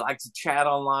younger, you like to chat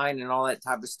online and all that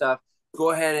type of stuff,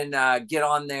 go ahead and get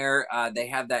on there. They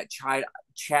have that chat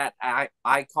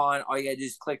icon. All you gotta do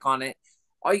is click on it.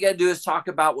 All you gotta do is talk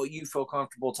about what you feel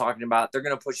comfortable talking about. They're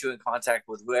gonna put you in contact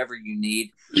with whoever you need.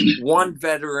 One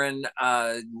veteran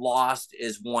lost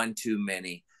is one too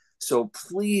many. So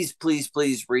please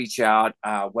reach out,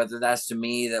 whether that's to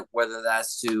me, whether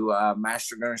that's to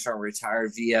Master Gunner Sergeant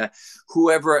Retired Villa,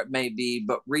 whoever it may be,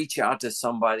 but reach out to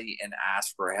somebody and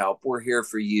ask for help. We're here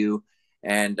for you,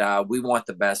 and we want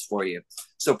the best for you.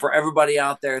 So for everybody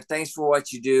out there, thanks for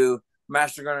what you do.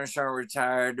 Master Gunner Sergeant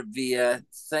Retired Villa,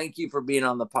 thank you for being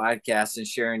on the podcast and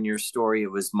sharing your story.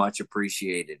 It was much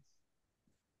appreciated.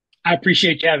 I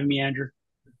appreciate you having me, Andrew.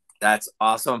 That's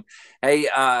awesome. Hey,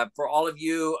 for all of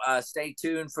you, stay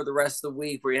tuned for the rest of the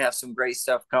week. We're going to have some great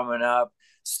stuff coming up.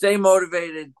 Stay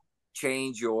motivated.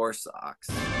 Change your socks.